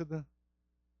down to the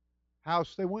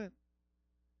house they went.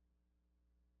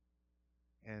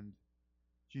 And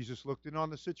Jesus looked in on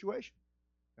the situation.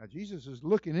 Now, Jesus is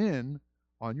looking in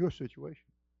on your situation.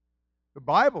 The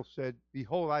Bible said,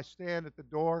 behold, I stand at the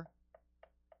door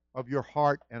of your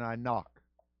heart and I knock.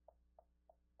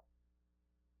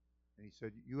 And he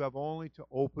said, you have only to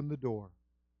open the door.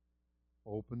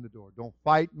 Open the door. Don't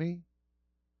fight me.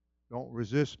 Don't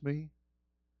resist me.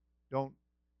 Don't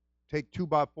take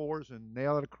 2x4s and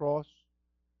nail it across.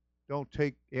 Don't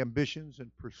take ambitions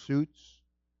and pursuits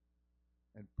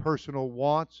and personal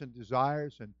wants and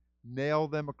desires and nail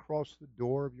them across the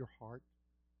door of your heart.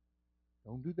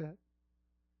 Don't do that.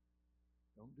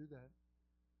 Don't do that.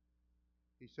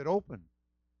 He said, open.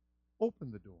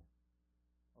 Open the door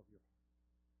of your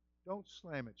heart. Don't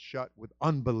slam it shut with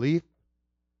unbelief,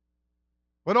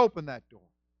 but open that door.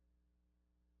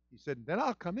 He said, then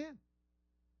I'll come in.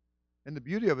 And the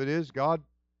beauty of it is God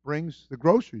brings the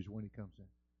groceries when he comes in.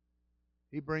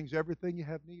 He brings everything you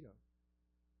have need of.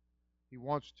 He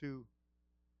wants to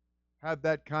have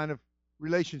that kind of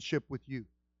relationship with you.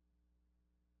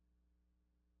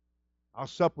 I'll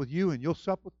sup with you and you'll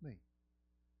sup with me.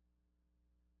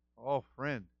 Oh,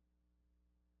 friend.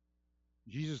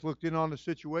 Jesus looked in on the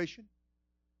situation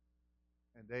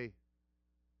and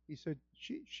he said,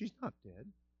 she's not dead.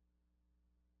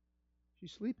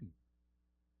 She's sleeping.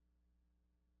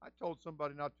 I told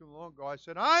somebody not too long ago, I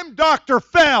said, I'm Dr.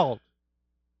 Feld,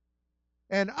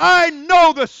 and I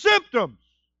know the symptoms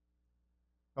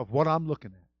of what I'm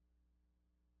looking at.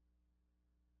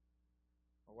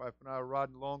 My wife and I were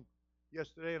riding along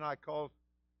yesterday, and I called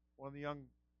one of the young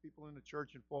people in the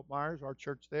church in Fort Myers, our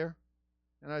church there,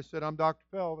 and I said, I'm Dr.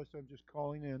 Feld. I said, I'm just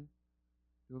calling in,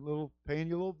 paying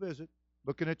you a little visit,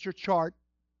 looking at your chart,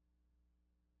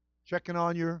 checking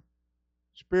on your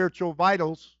spiritual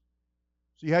vitals,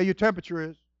 see how your temperature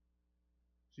is,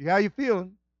 see how you're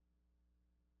feeling.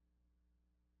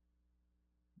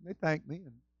 And they thanked me,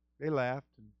 and they laughed,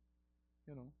 and,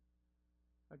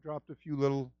 I dropped a few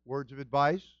little words of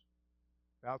advice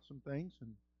about some things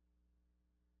and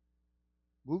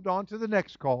moved on to the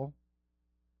next call.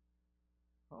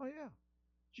 Oh, yeah.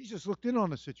 Jesus looked in on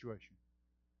the situation.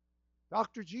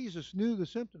 Dr. Jesus knew the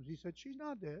symptoms. He said, she's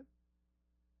not dead.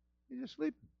 She's just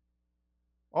sleeping.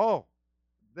 Oh,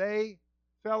 they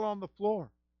fell on the floor.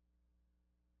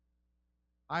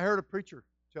 I heard a preacher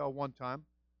tell one time,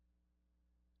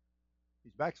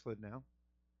 he's backslid now,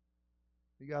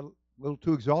 he got a little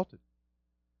too exalted.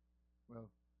 Well,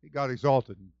 he got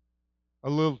exalted. A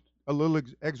little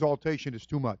exaltation is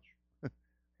too much.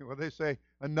 Well, they say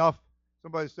enough.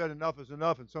 Somebody said enough is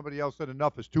enough, and somebody else said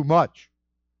enough is too much.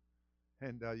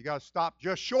 And you got to stop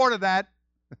just short of that.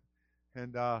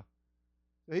 And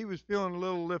he was feeling a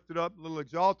little lifted up, a little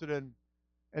exalted, and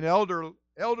an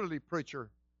elderly preacher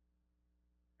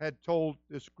had told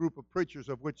this group of preachers,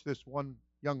 of which this one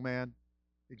young man,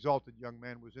 exalted young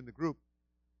man, was in the group.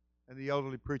 And the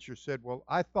elderly preacher said, well,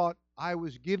 I thought I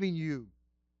was giving you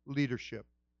leadership.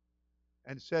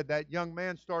 And said that young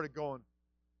man started going,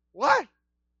 what?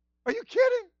 Are you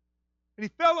kidding? And he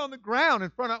fell on the ground in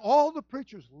front of all the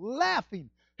preachers, laughing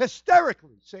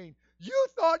hysterically, saying, you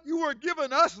thought you were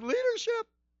giving us leadership?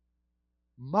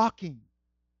 Mocking.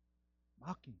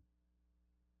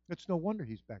 It's no wonder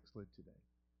he's backslid today.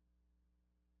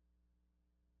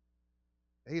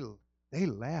 They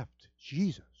laughed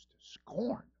Jesus to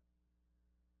scorn.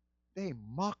 They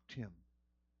mocked him.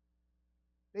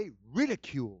 They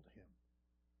ridiculed him.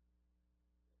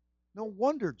 No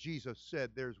wonder Jesus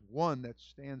said, there's one that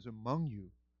stands among you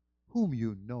whom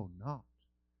you know not.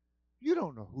 You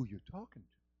don't know who you're talking to.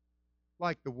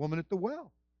 Like the woman at the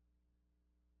well.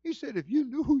 He said, if you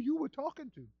knew who you were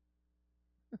talking to,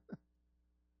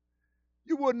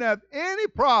 you wouldn't have any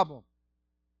problem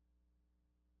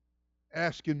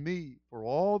asking me for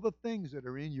all the things that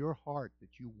are in your heart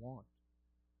that you want.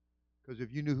 Because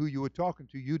if you knew who you were talking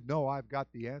to, you'd know I've got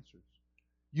the answers.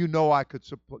 You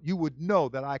would know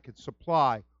that I could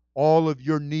supply all of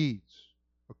your needs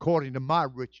according to my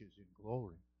riches in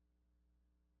glory.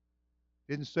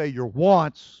 Didn't say your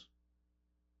wants.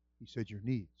 He said your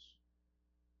needs.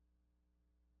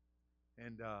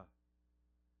 And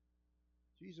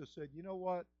Jesus said, you know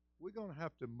what? We're going to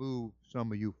have to move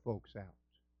some of you folks out.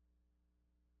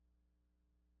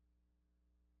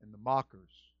 And the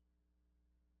mockers.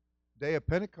 Day of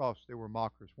Pentecost, they were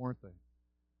mockers, weren't they?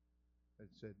 They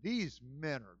said, these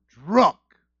men are drunk.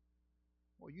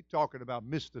 Well, you're talking about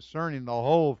misdiscerning the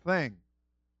whole thing.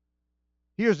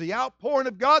 Here's the outpouring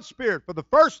of God's Spirit for the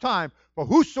first time for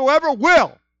whosoever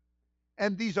will.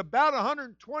 And these about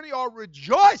 120 are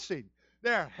rejoicing.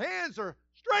 Their hands are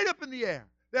straight up in the air.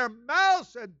 Their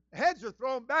mouths and heads are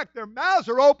thrown back. Their mouths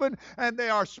are open, and they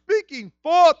are speaking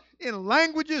forth in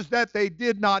languages that they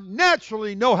did not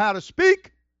naturally know how to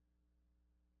speak.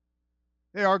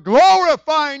 They are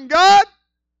glorifying God.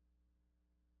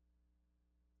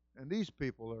 And these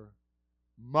people are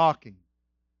mocking,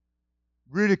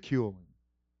 ridiculing,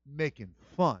 making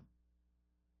fun.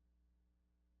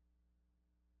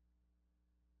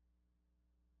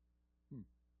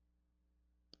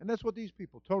 And that's what these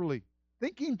people totally,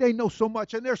 thinking they know so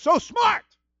much and they're so smart,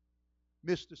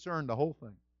 misdiscern the whole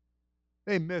thing.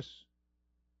 They misanalyze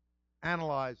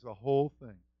the whole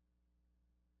thing.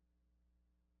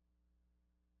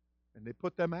 And they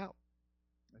put them out.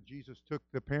 And Jesus took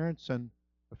the parents and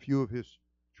a few of his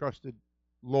trusted,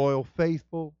 loyal,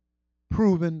 faithful,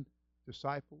 proven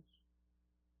disciples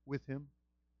with him.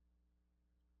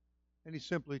 And he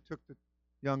simply took the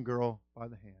young girl by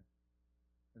the hand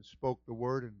and spoke the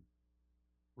word and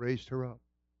raised her up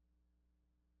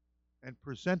and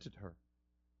presented her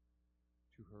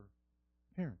to her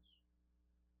parents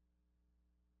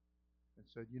and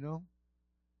said, you know,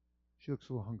 she looks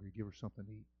a little hungry. Give her something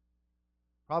to eat.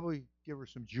 Probably give her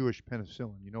some Jewish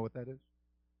penicillin. You know what that is?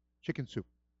 Chicken soup.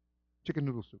 Chicken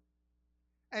noodle soup.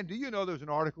 And do you know there's an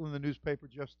article in the newspaper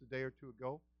just a day or two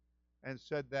ago and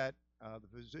said that the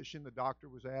physician, the doctor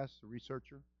was asked, the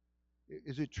researcher,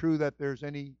 is it true that there's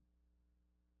any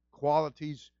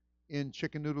qualities in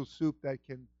chicken noodle soup that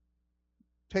can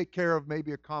take care of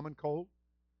maybe a common cold?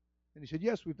 And he said,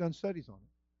 yes, we've done studies on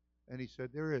it. And he said,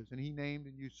 there is. And he named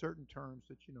and used certain terms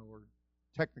that, are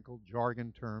technical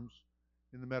jargon terms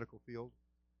in the medical field.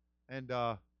 And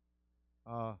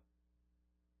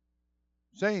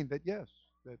saying that, yes,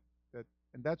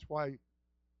 and that's why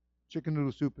chicken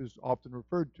noodle soup is often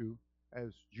referred to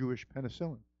as Jewish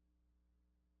penicillin.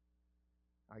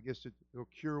 I guess it'll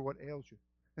cure what ails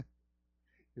you.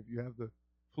 If you have the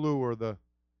flu or the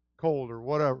cold or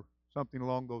whatever, something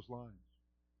along those lines.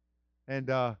 And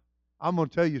I'm going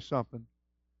to tell you something.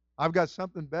 I've got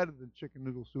something better than chicken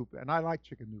noodle soup, and I like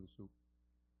chicken noodle soup.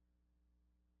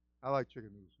 I like chicken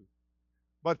noodle soup.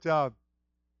 But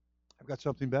I've got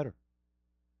something better.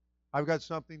 I've got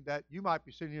something that you might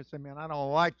be sitting here and saying, man, I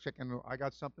don't like chicken noodle. I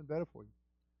got something better for you.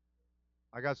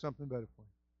 I got something better for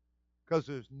you. Because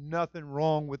there's nothing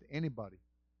wrong with anybody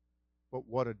but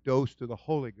what a dose to the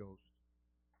Holy Ghost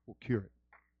will cure it.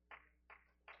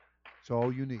 It's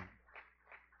all you need.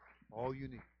 All you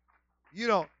need. You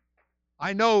don't.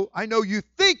 I know you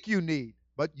think you need,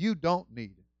 but you don't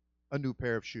need a new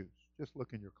pair of shoes. Just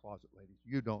look in your closet, ladies.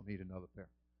 You don't need another pair.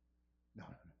 No.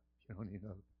 You don't need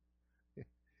another pair.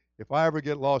 If I ever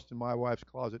get lost in my wife's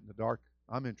closet in the dark,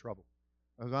 I'm in trouble.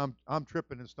 Because I'm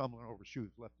tripping and stumbling over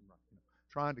shoes left and right,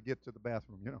 trying to get to the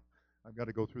bathroom. I've got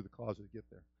to go through the closet to get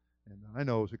there. And I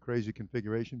know it's a crazy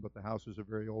configuration, but the house is a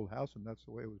very old house, and that's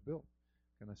the way it was built.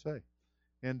 Can I say?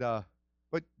 And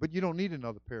but you don't need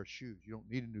another pair of shoes. You don't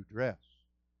need a new dress.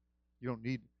 You don't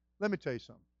need. Let me tell you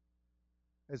something.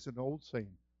 It's an old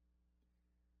saying.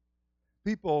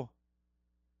 People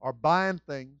are buying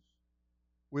things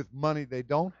with money they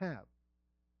don't have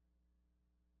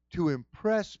to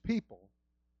impress people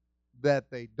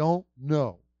that they don't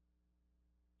know.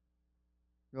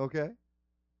 Okay?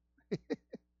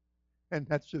 And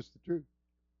that's just the truth.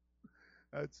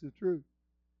 That's the truth.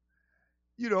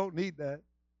 You don't need that.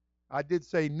 I did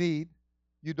say need.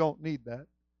 You don't need that.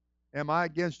 Am I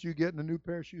against you getting a new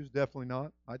pair of shoes? Definitely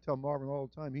not. I tell Marvin all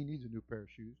the time he needs a new pair of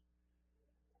shoes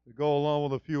to go along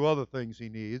with a few other things he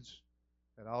needs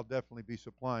that I'll definitely be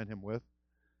supplying him with.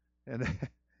 And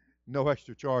no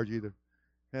extra charge either.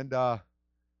 And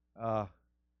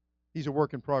he's a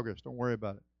work in progress. Don't worry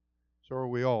about it. So are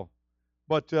we all.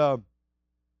 But to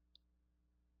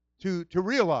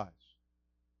realize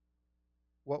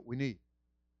what we need.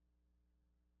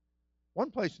 One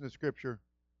place in the Scripture,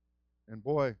 and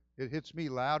boy, it hits me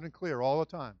loud and clear all the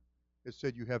time. It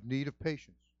said you have need of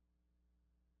patience.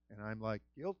 And I'm like,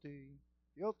 guilty,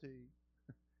 guilty,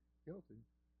 guilty.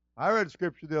 I read a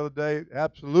Scripture the other day,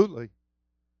 absolutely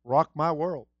rocked my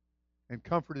world and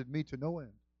comforted me to no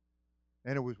end.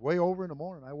 And it was way over in the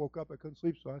morning. I woke up, I couldn't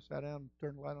sleep, so I sat down,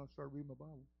 turned the light on, and started reading my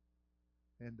Bible.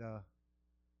 And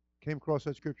came across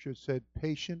that Scripture. It said,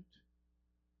 patient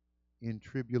in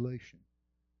tribulation.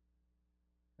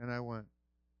 And I went,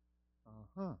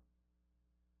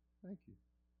 thank you.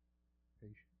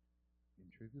 Patient in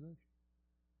tribulation.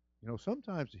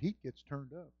 Sometimes the heat gets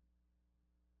turned up.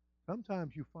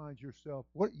 Sometimes you find yourself,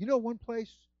 one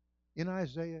place in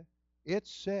Isaiah, it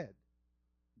said,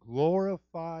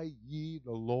 glorify ye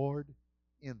the Lord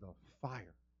in the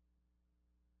fire.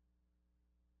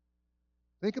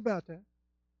 Think about that.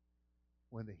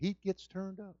 When the heat gets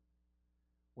turned up.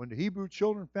 When the Hebrew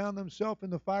children found themselves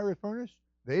in the fiery furnace,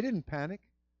 they didn't panic.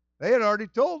 They had already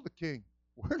told the king,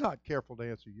 we're not careful to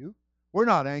answer you. We're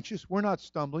not anxious. We're not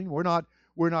stumbling. We're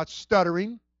not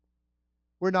stuttering.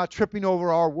 We're not tripping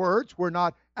over our words. We're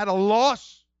not at a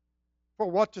loss for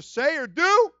what to say or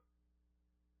do.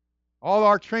 All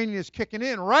our training is kicking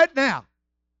in right now.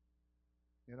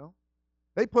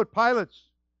 They put pilots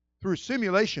through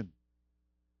simulation.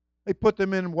 They put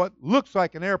them in what looks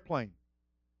like an airplane.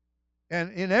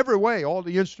 And in every way, all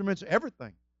the instruments,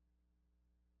 everything.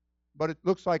 But it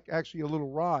looks like actually a little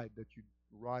ride that you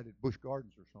ride at Busch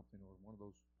Gardens or something, or one of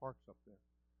those parks up there.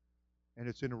 And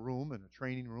it's in a room, in a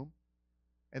training room.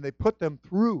 And they put them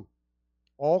through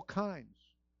all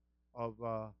kinds of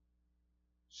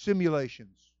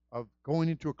simulations of going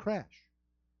into a crash.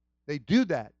 They do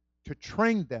that to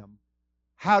train them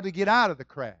how to get out of the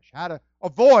crash, how to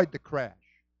avoid the crash,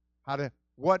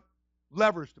 what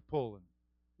levers to pull and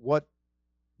what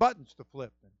buttons to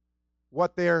flip and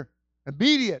what their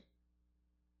immediate,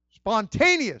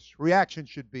 spontaneous reaction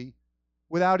should be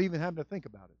without even having to think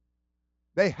about it.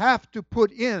 They have to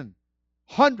put in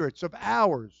hundreds of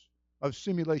hours of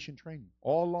simulation training,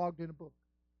 all logged in a book.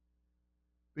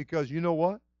 Because you know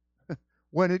what?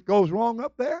 When it goes wrong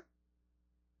up there,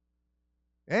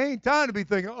 it ain't time to be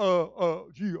thinking,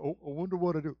 gee, I wonder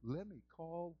what I do. Let me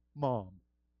call Mom.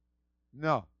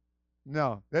 No,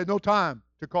 no, there's no time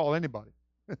to call anybody.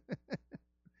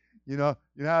 You know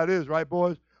how it is, right,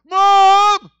 boys?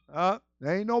 Mom!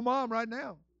 There ain't no mom right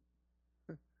now.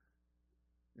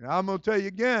 I'm going to tell you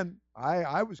again,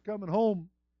 I was coming home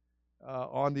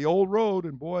on the old road,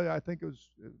 and boy, I think it was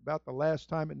about the last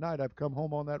time at night I've come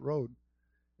home on that road.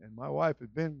 And my wife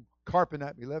had been carping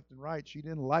at me left and right. She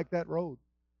didn't like that road.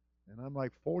 And I'm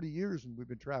like, 40 years and we've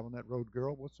been traveling that road,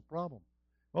 girl. What's the problem?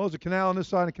 Oh, there's a canal on this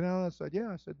side and a canal on that side. Yeah,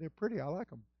 I said, they're pretty. I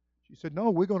like them. She said, no,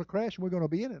 we're going to crash and we're going to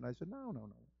be in it. And I said, no, no,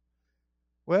 no.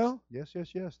 Well, yes.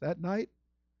 That night,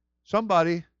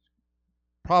 somebody,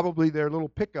 probably their little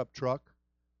pickup truck,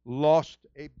 lost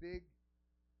a big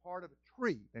part of a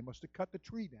tree. They must have cut the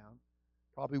tree down,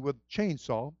 probably with a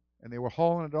chainsaw, and they were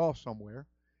hauling it off somewhere.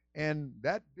 And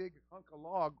that big hunk of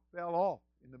log fell off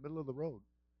in the middle of the road.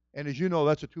 And as you know,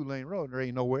 that's a 2-lane road, and there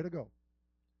ain't nowhere to go.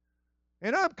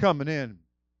 And I'm coming in,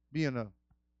 being a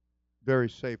very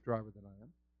safe driver that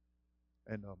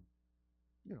I am. And,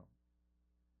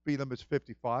 speed limit's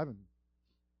 55, and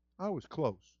I was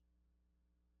close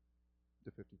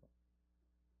to 55.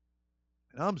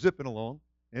 And I'm zipping along,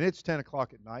 and it's 10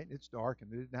 o'clock at night, and it's dark, and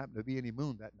there didn't happen to be any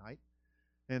moon that night.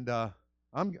 And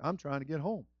I'm trying to get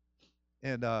home.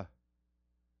 And I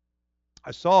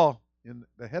saw in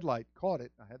the headlight, caught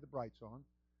it. I had the brights on.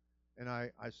 And I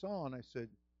saw, and I said,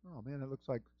 oh, man, it looks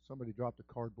like somebody dropped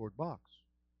a cardboard box.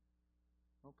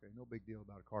 Okay, no big deal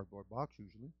about a cardboard box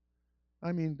usually.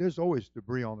 I mean, there's always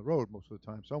debris on the road most of the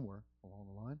time somewhere along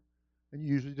the line. And you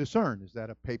usually discern, is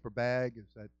that a paper bag? Is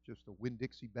that just a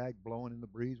Winn-Dixie bag blowing in the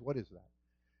breeze? What is that?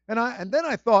 And then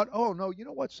I thought, oh, no, you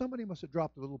know what? Somebody must have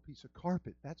dropped a little piece of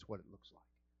carpet. That's what it looks like.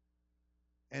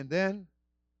 And then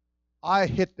I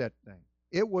hit that thing.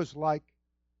 It was like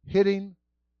hitting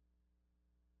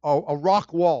a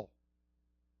rock wall.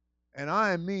 And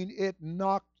I mean, it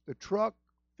knocked the truck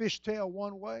fishtail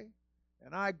one way.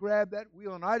 And I grabbed that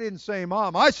wheel, and I didn't say,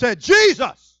 Mom. I said,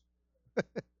 Jesus!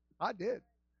 I did.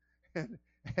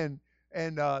 And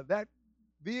that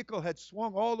vehicle had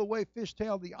swung all the way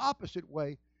fishtail the opposite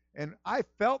way. And I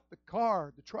felt the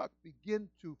truck begin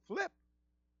to flip.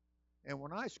 And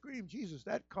when I screamed, Jesus,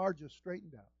 that car just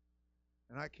straightened out.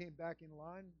 And I came back in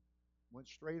line, went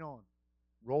straight on,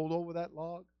 rolled over that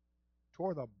log,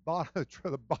 tore the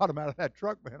bottom out of that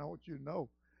truck, man. I want you to know.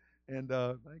 And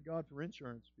thank God for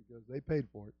insurance because they paid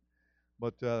for it.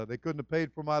 But they couldn't have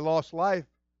paid for my lost life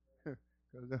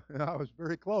because I was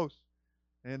very close.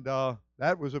 And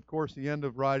that was, of course, the end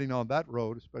of riding on that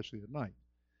road, especially at night.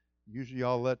 Usually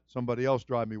I'll let somebody else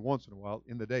drive me once in a while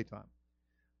in the daytime.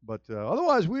 But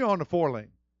otherwise, we're on the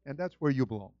 4-lane, and that's where you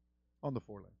belong, on the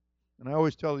 4-lane. And I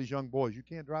always tell these young boys, you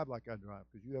can't drive like I drive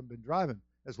because you haven't been driving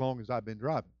as long as I've been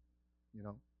driving. You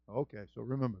know? Okay, so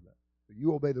remember that. So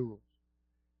you obey the rules.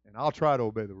 And I'll try to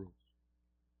obey the rules.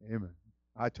 Amen.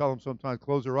 I tell them sometimes,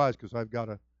 close their eyes because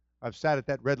I've sat at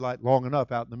that red light long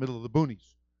enough out in the middle of the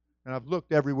boonies. And I've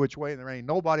looked every which way, and there ain't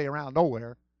nobody around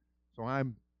nowhere. So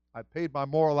I've paid my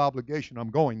moral obligation.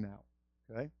 I'm going now.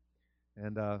 Okay?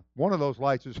 And one of those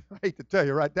lights is, I hate to tell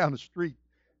you, right down the street.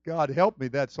 God help me,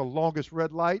 that's the longest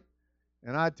red light.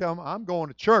 And I tell them, I'm going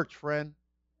to church, friend.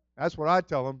 That's what I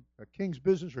tell them. A king's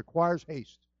business requires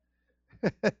haste.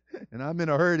 And I'm in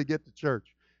a hurry to get to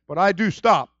church. But I do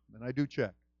stop, and I do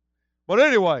check. But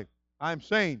anyway, I'm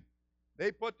saying,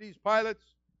 they put these pilots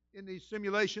in these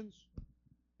simulations.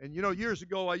 And, years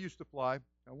ago, I used to fly.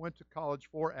 I went to college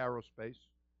for aerospace.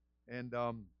 And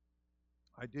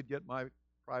I did get my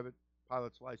private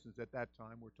pilot's license at that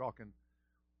time. We're talking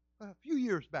a few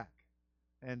years back.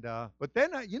 And but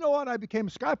then, you know what? I became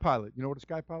a sky pilot. You know what a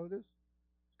sky pilot is?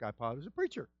 Sky pilot is a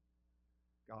preacher.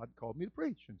 God called me to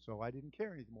preach, and so I didn't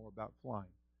care anymore about flying.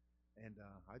 And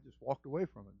I just walked away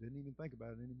from it. Didn't even think about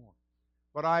it anymore.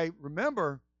 But I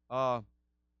remember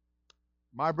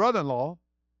my brother-in-law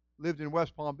lived in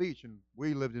West Palm Beach, and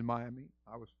we lived in Miami.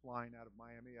 I was flying out of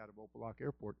Miami, out of Opelika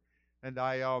Airport. And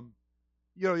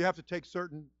you have to take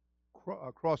certain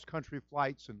cross-country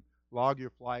flights and log your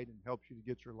flight and helps you to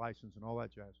get your license and all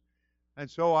that jazz. And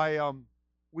so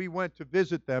we went to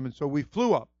visit them, and so we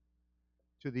flew up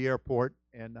to the airport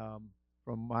and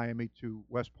from Miami to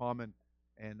West Palm, and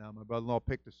my brother-in-law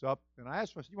picked us up. And I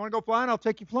asked him, I said, you want to go flying? I'll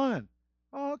take you flying.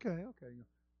 Oh, okay.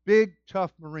 Big,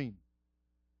 tough Marine,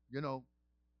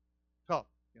 tough,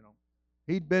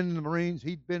 He'd been in the Marines.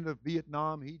 He'd been to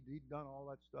Vietnam. He'd done all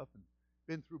that stuff and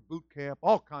been through boot camp,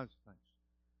 all kinds of things.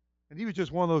 And he was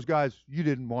just one of those guys you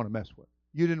didn't want to mess with.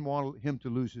 You didn't want him to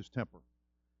lose his temper.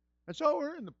 And so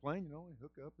we're in the plane, we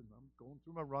hook up, and I'm going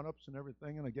through my run-ups and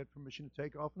everything, and I get permission to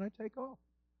take off, and I take off.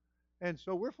 And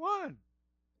so we're flying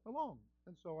along.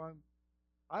 And so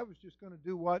I was just going to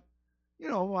do what,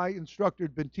 my instructor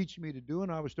had been teaching me to do,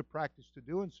 and I was to practice to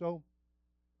do. And so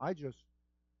I just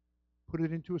put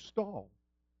it into a stall.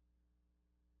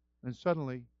 And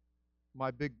suddenly,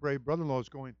 my big, brave brother-in-law is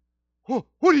going, "Oh,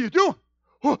 what are you doing?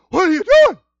 What are you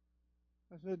doing?"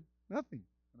 I said, "Nothing."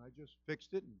 And I just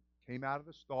fixed it and came out of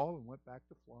the stall and went back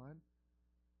to flying.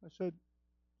 I said,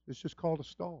 "It's just called a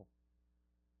stall."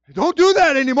 "Hey, don't do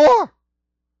that anymore."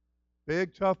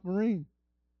 Big, tough Marine.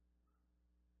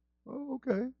 "Oh,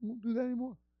 okay, won't do that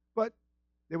anymore." But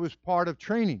it was part of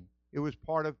training. It was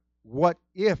part of what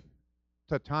if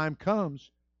the time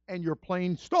comes and your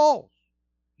plane stalls.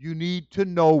 You need to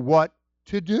know what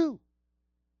to do.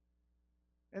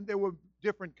 And there were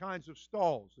different kinds of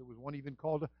stalls. There was one even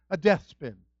called a death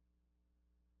spin.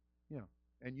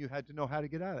 And you had to know how to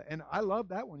get out of it. And I love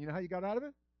that one. You know how you got out of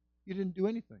it? You didn't do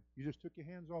anything. You just took your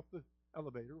hands off the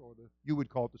elevator, or you would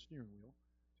call it the steering wheel.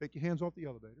 Take your hands off the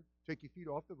elevator, take your feet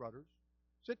off the rudders,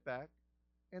 sit back,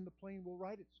 and the plane will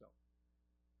right itself.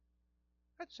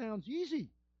 That sounds easy.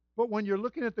 But when you're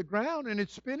looking at the ground and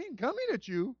it's spinning, coming at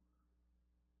you,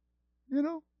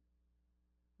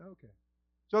 Okay.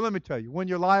 So let me tell you, when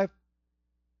your life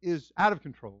is out of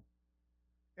control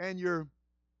and you're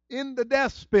in the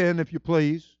death spin, if you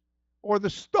please, or the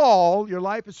stall, your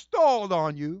life is stalled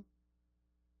on you,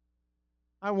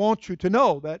 I want you to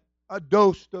know that a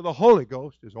dose of the Holy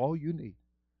Ghost is all you need.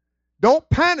 Don't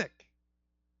panic.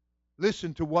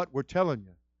 Listen to what we're telling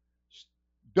you.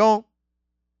 Don't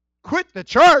quit the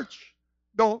church.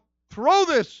 Don't throw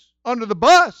this under the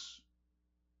bus.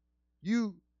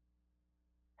 You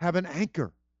have an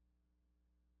anchor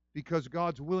because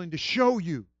God's willing to show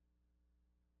you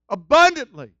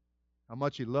abundantly how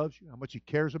much He loves you, how much He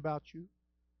cares about you,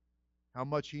 how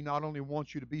much He not only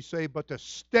wants you to be saved, but to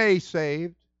stay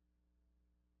saved.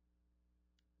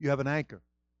 You have an anchor.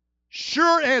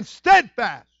 Sure and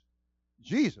steadfast.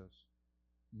 Jesus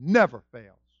never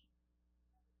fails.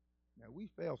 Now, we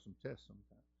fail some tests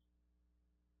sometimes,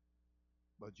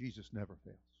 but Jesus never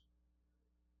fails.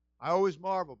 I always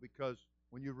marvel because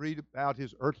when you read about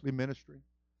His earthly ministry,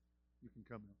 you can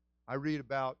come in. I read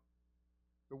about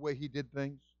the way He did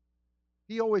things.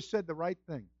 He always said the right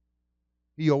thing.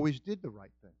 He always did the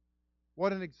right thing.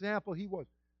 What an example He was.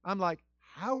 I'm like,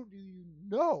 how do you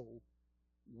know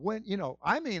when,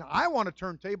 I want to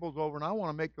turn tables over and I want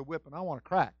to make the whip and I want to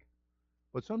crack.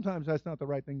 But sometimes that's not the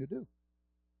right thing to do.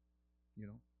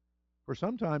 For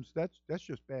sometimes that's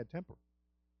just bad temper.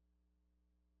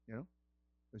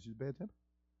 That's just bad temper.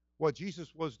 What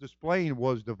Jesus was displaying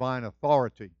was divine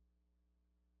authority.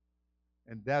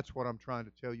 And that's what I'm trying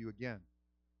to tell you again.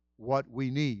 What we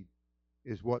need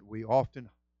is what we often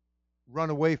run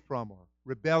away from or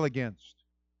rebel against.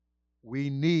 We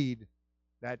need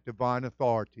that divine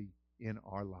authority in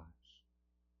our lives.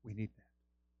 We need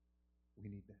that. We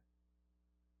need that.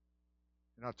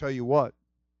 And I'll tell you what,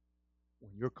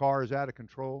 when your car is out of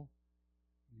control,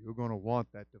 you're going to want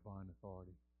that divine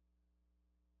authority.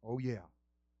 Oh, yeah.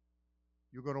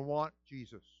 You're going to want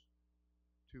Jesus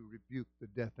to rebuke the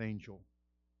death angel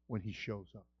when he shows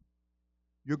up.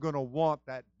 You're going to want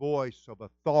that voice of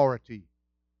authority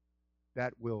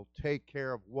that will take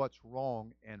care of what's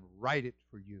wrong and right it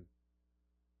for you.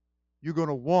 You're going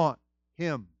to want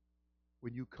him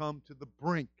when you come to the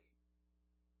brink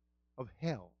of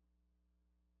hell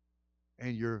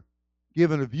and you're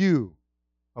given a view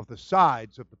of the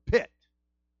sides of the pit.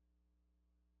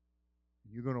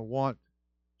 You're going to want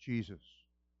Jesus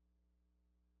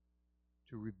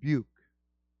to rebuke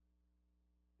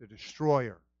the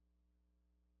destroyer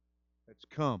that's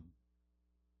come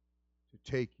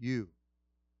to take you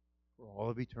for all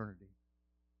of eternity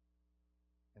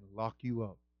and lock you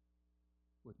up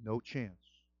with no chance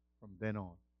from then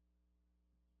on.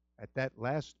 At that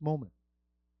last moment,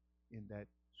 in that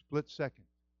split second,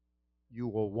 you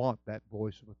will want that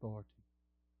voice of authority.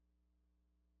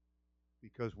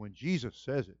 Because when Jesus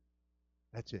says it,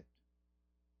 that's it.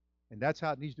 And that's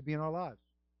how it needs to be in our lives.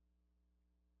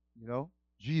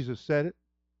 Jesus said it,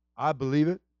 I believe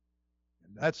it,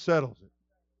 and that settles it.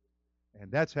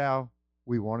 And that's how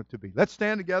we want it to be. Let's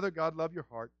stand together. God love your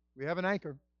heart. We have an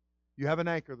anchor. You have an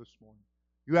anchor this morning.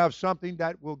 You have something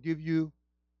that will give you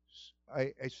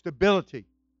a stability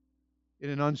in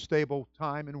an unstable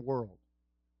time and world.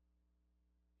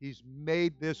 He's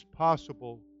made this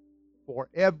possible for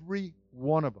every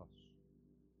one of us.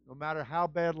 No matter how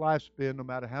bad life's been, no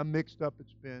matter how mixed up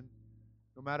it's been,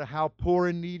 no No matter how poor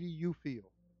and needy you feel,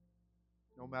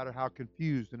 no matter how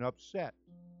confused and upset,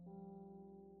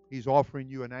 He's offering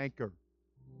you an anchor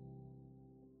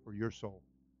for your soul.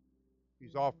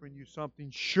 He's offering you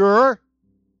something sure.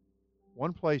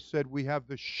 One place said we have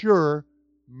the sure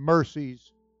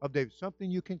mercies of David.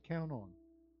 Something you can count on.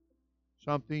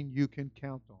 Something you can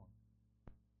count on.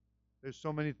 There's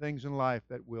so many things in life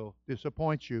that will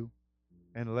disappoint you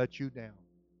and let you down.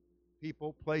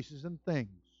 People, places, and things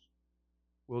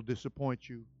will disappoint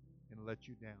you and let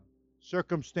you down.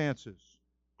 Circumstances,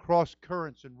 cross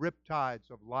currents, and riptides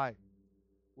of life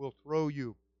will throw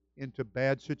you into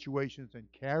bad situations and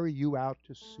carry you out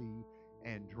to sea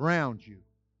and drown you.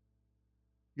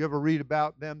 You ever read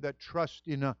about them that trust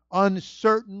in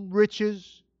uncertain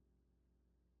riches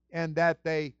and that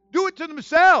they do it to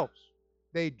themselves?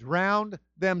 They drowned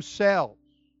themselves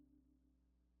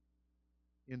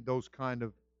in those kind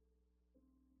of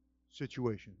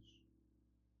situations.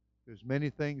 There's many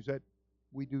things that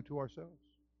we do to ourselves.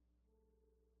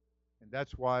 And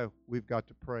that's why we've got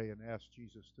to pray and ask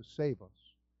Jesus to save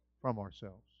us from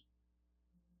ourselves.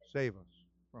 Save us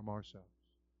from ourselves.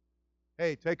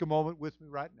 Hey, take a moment with me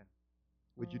right now.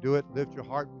 Would you do it? Lift your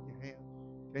heart with your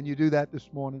hands. Can you do that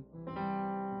this morning?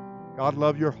 God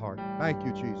love your heart. Thank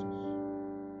you, Jesus.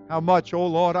 How much, oh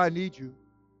Lord, I need you.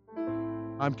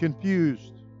 I'm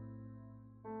confused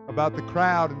about the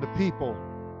crowd and the people,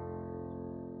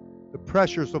 the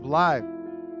pressures of life,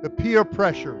 the peer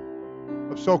pressure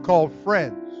of so-called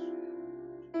friends,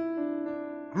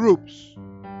 groups.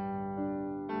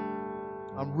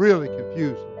 I'm really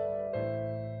confused.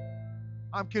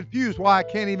 I'm confused why I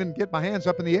can't even get my hands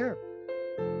up in the air.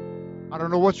 I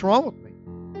don't know what's wrong with me.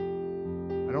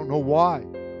 I don't know why.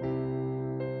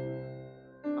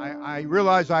 I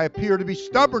realize I appear to be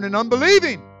stubborn and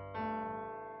unbelieving.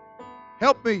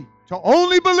 Help me to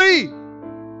only believe.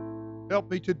 Help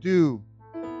me to do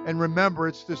and remember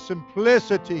it's the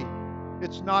simplicity.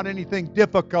 It's not anything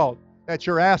difficult that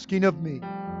you're asking of me.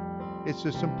 It's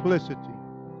the simplicity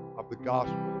of the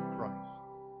gospel of Christ.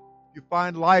 If you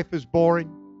find life is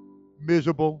boring,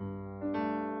 miserable,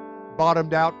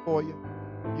 bottomed out for you,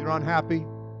 you're unhappy,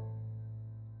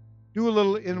 do a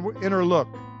little inner look.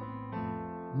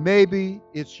 Maybe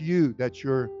it's you that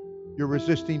you're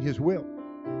resisting His will.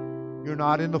 You're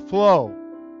not in the flow.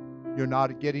 You're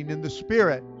not getting in the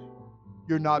Spirit.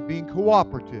 You're not being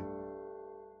cooperative.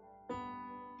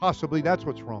 Possibly that's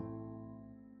what's wrong.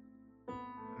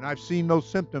 And I've seen those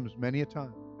symptoms many a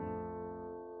time.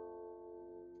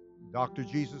 Dr.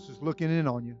 Jesus is looking in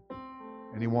on you,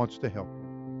 and He wants to help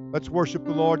you. Let's worship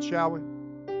the Lord, shall we?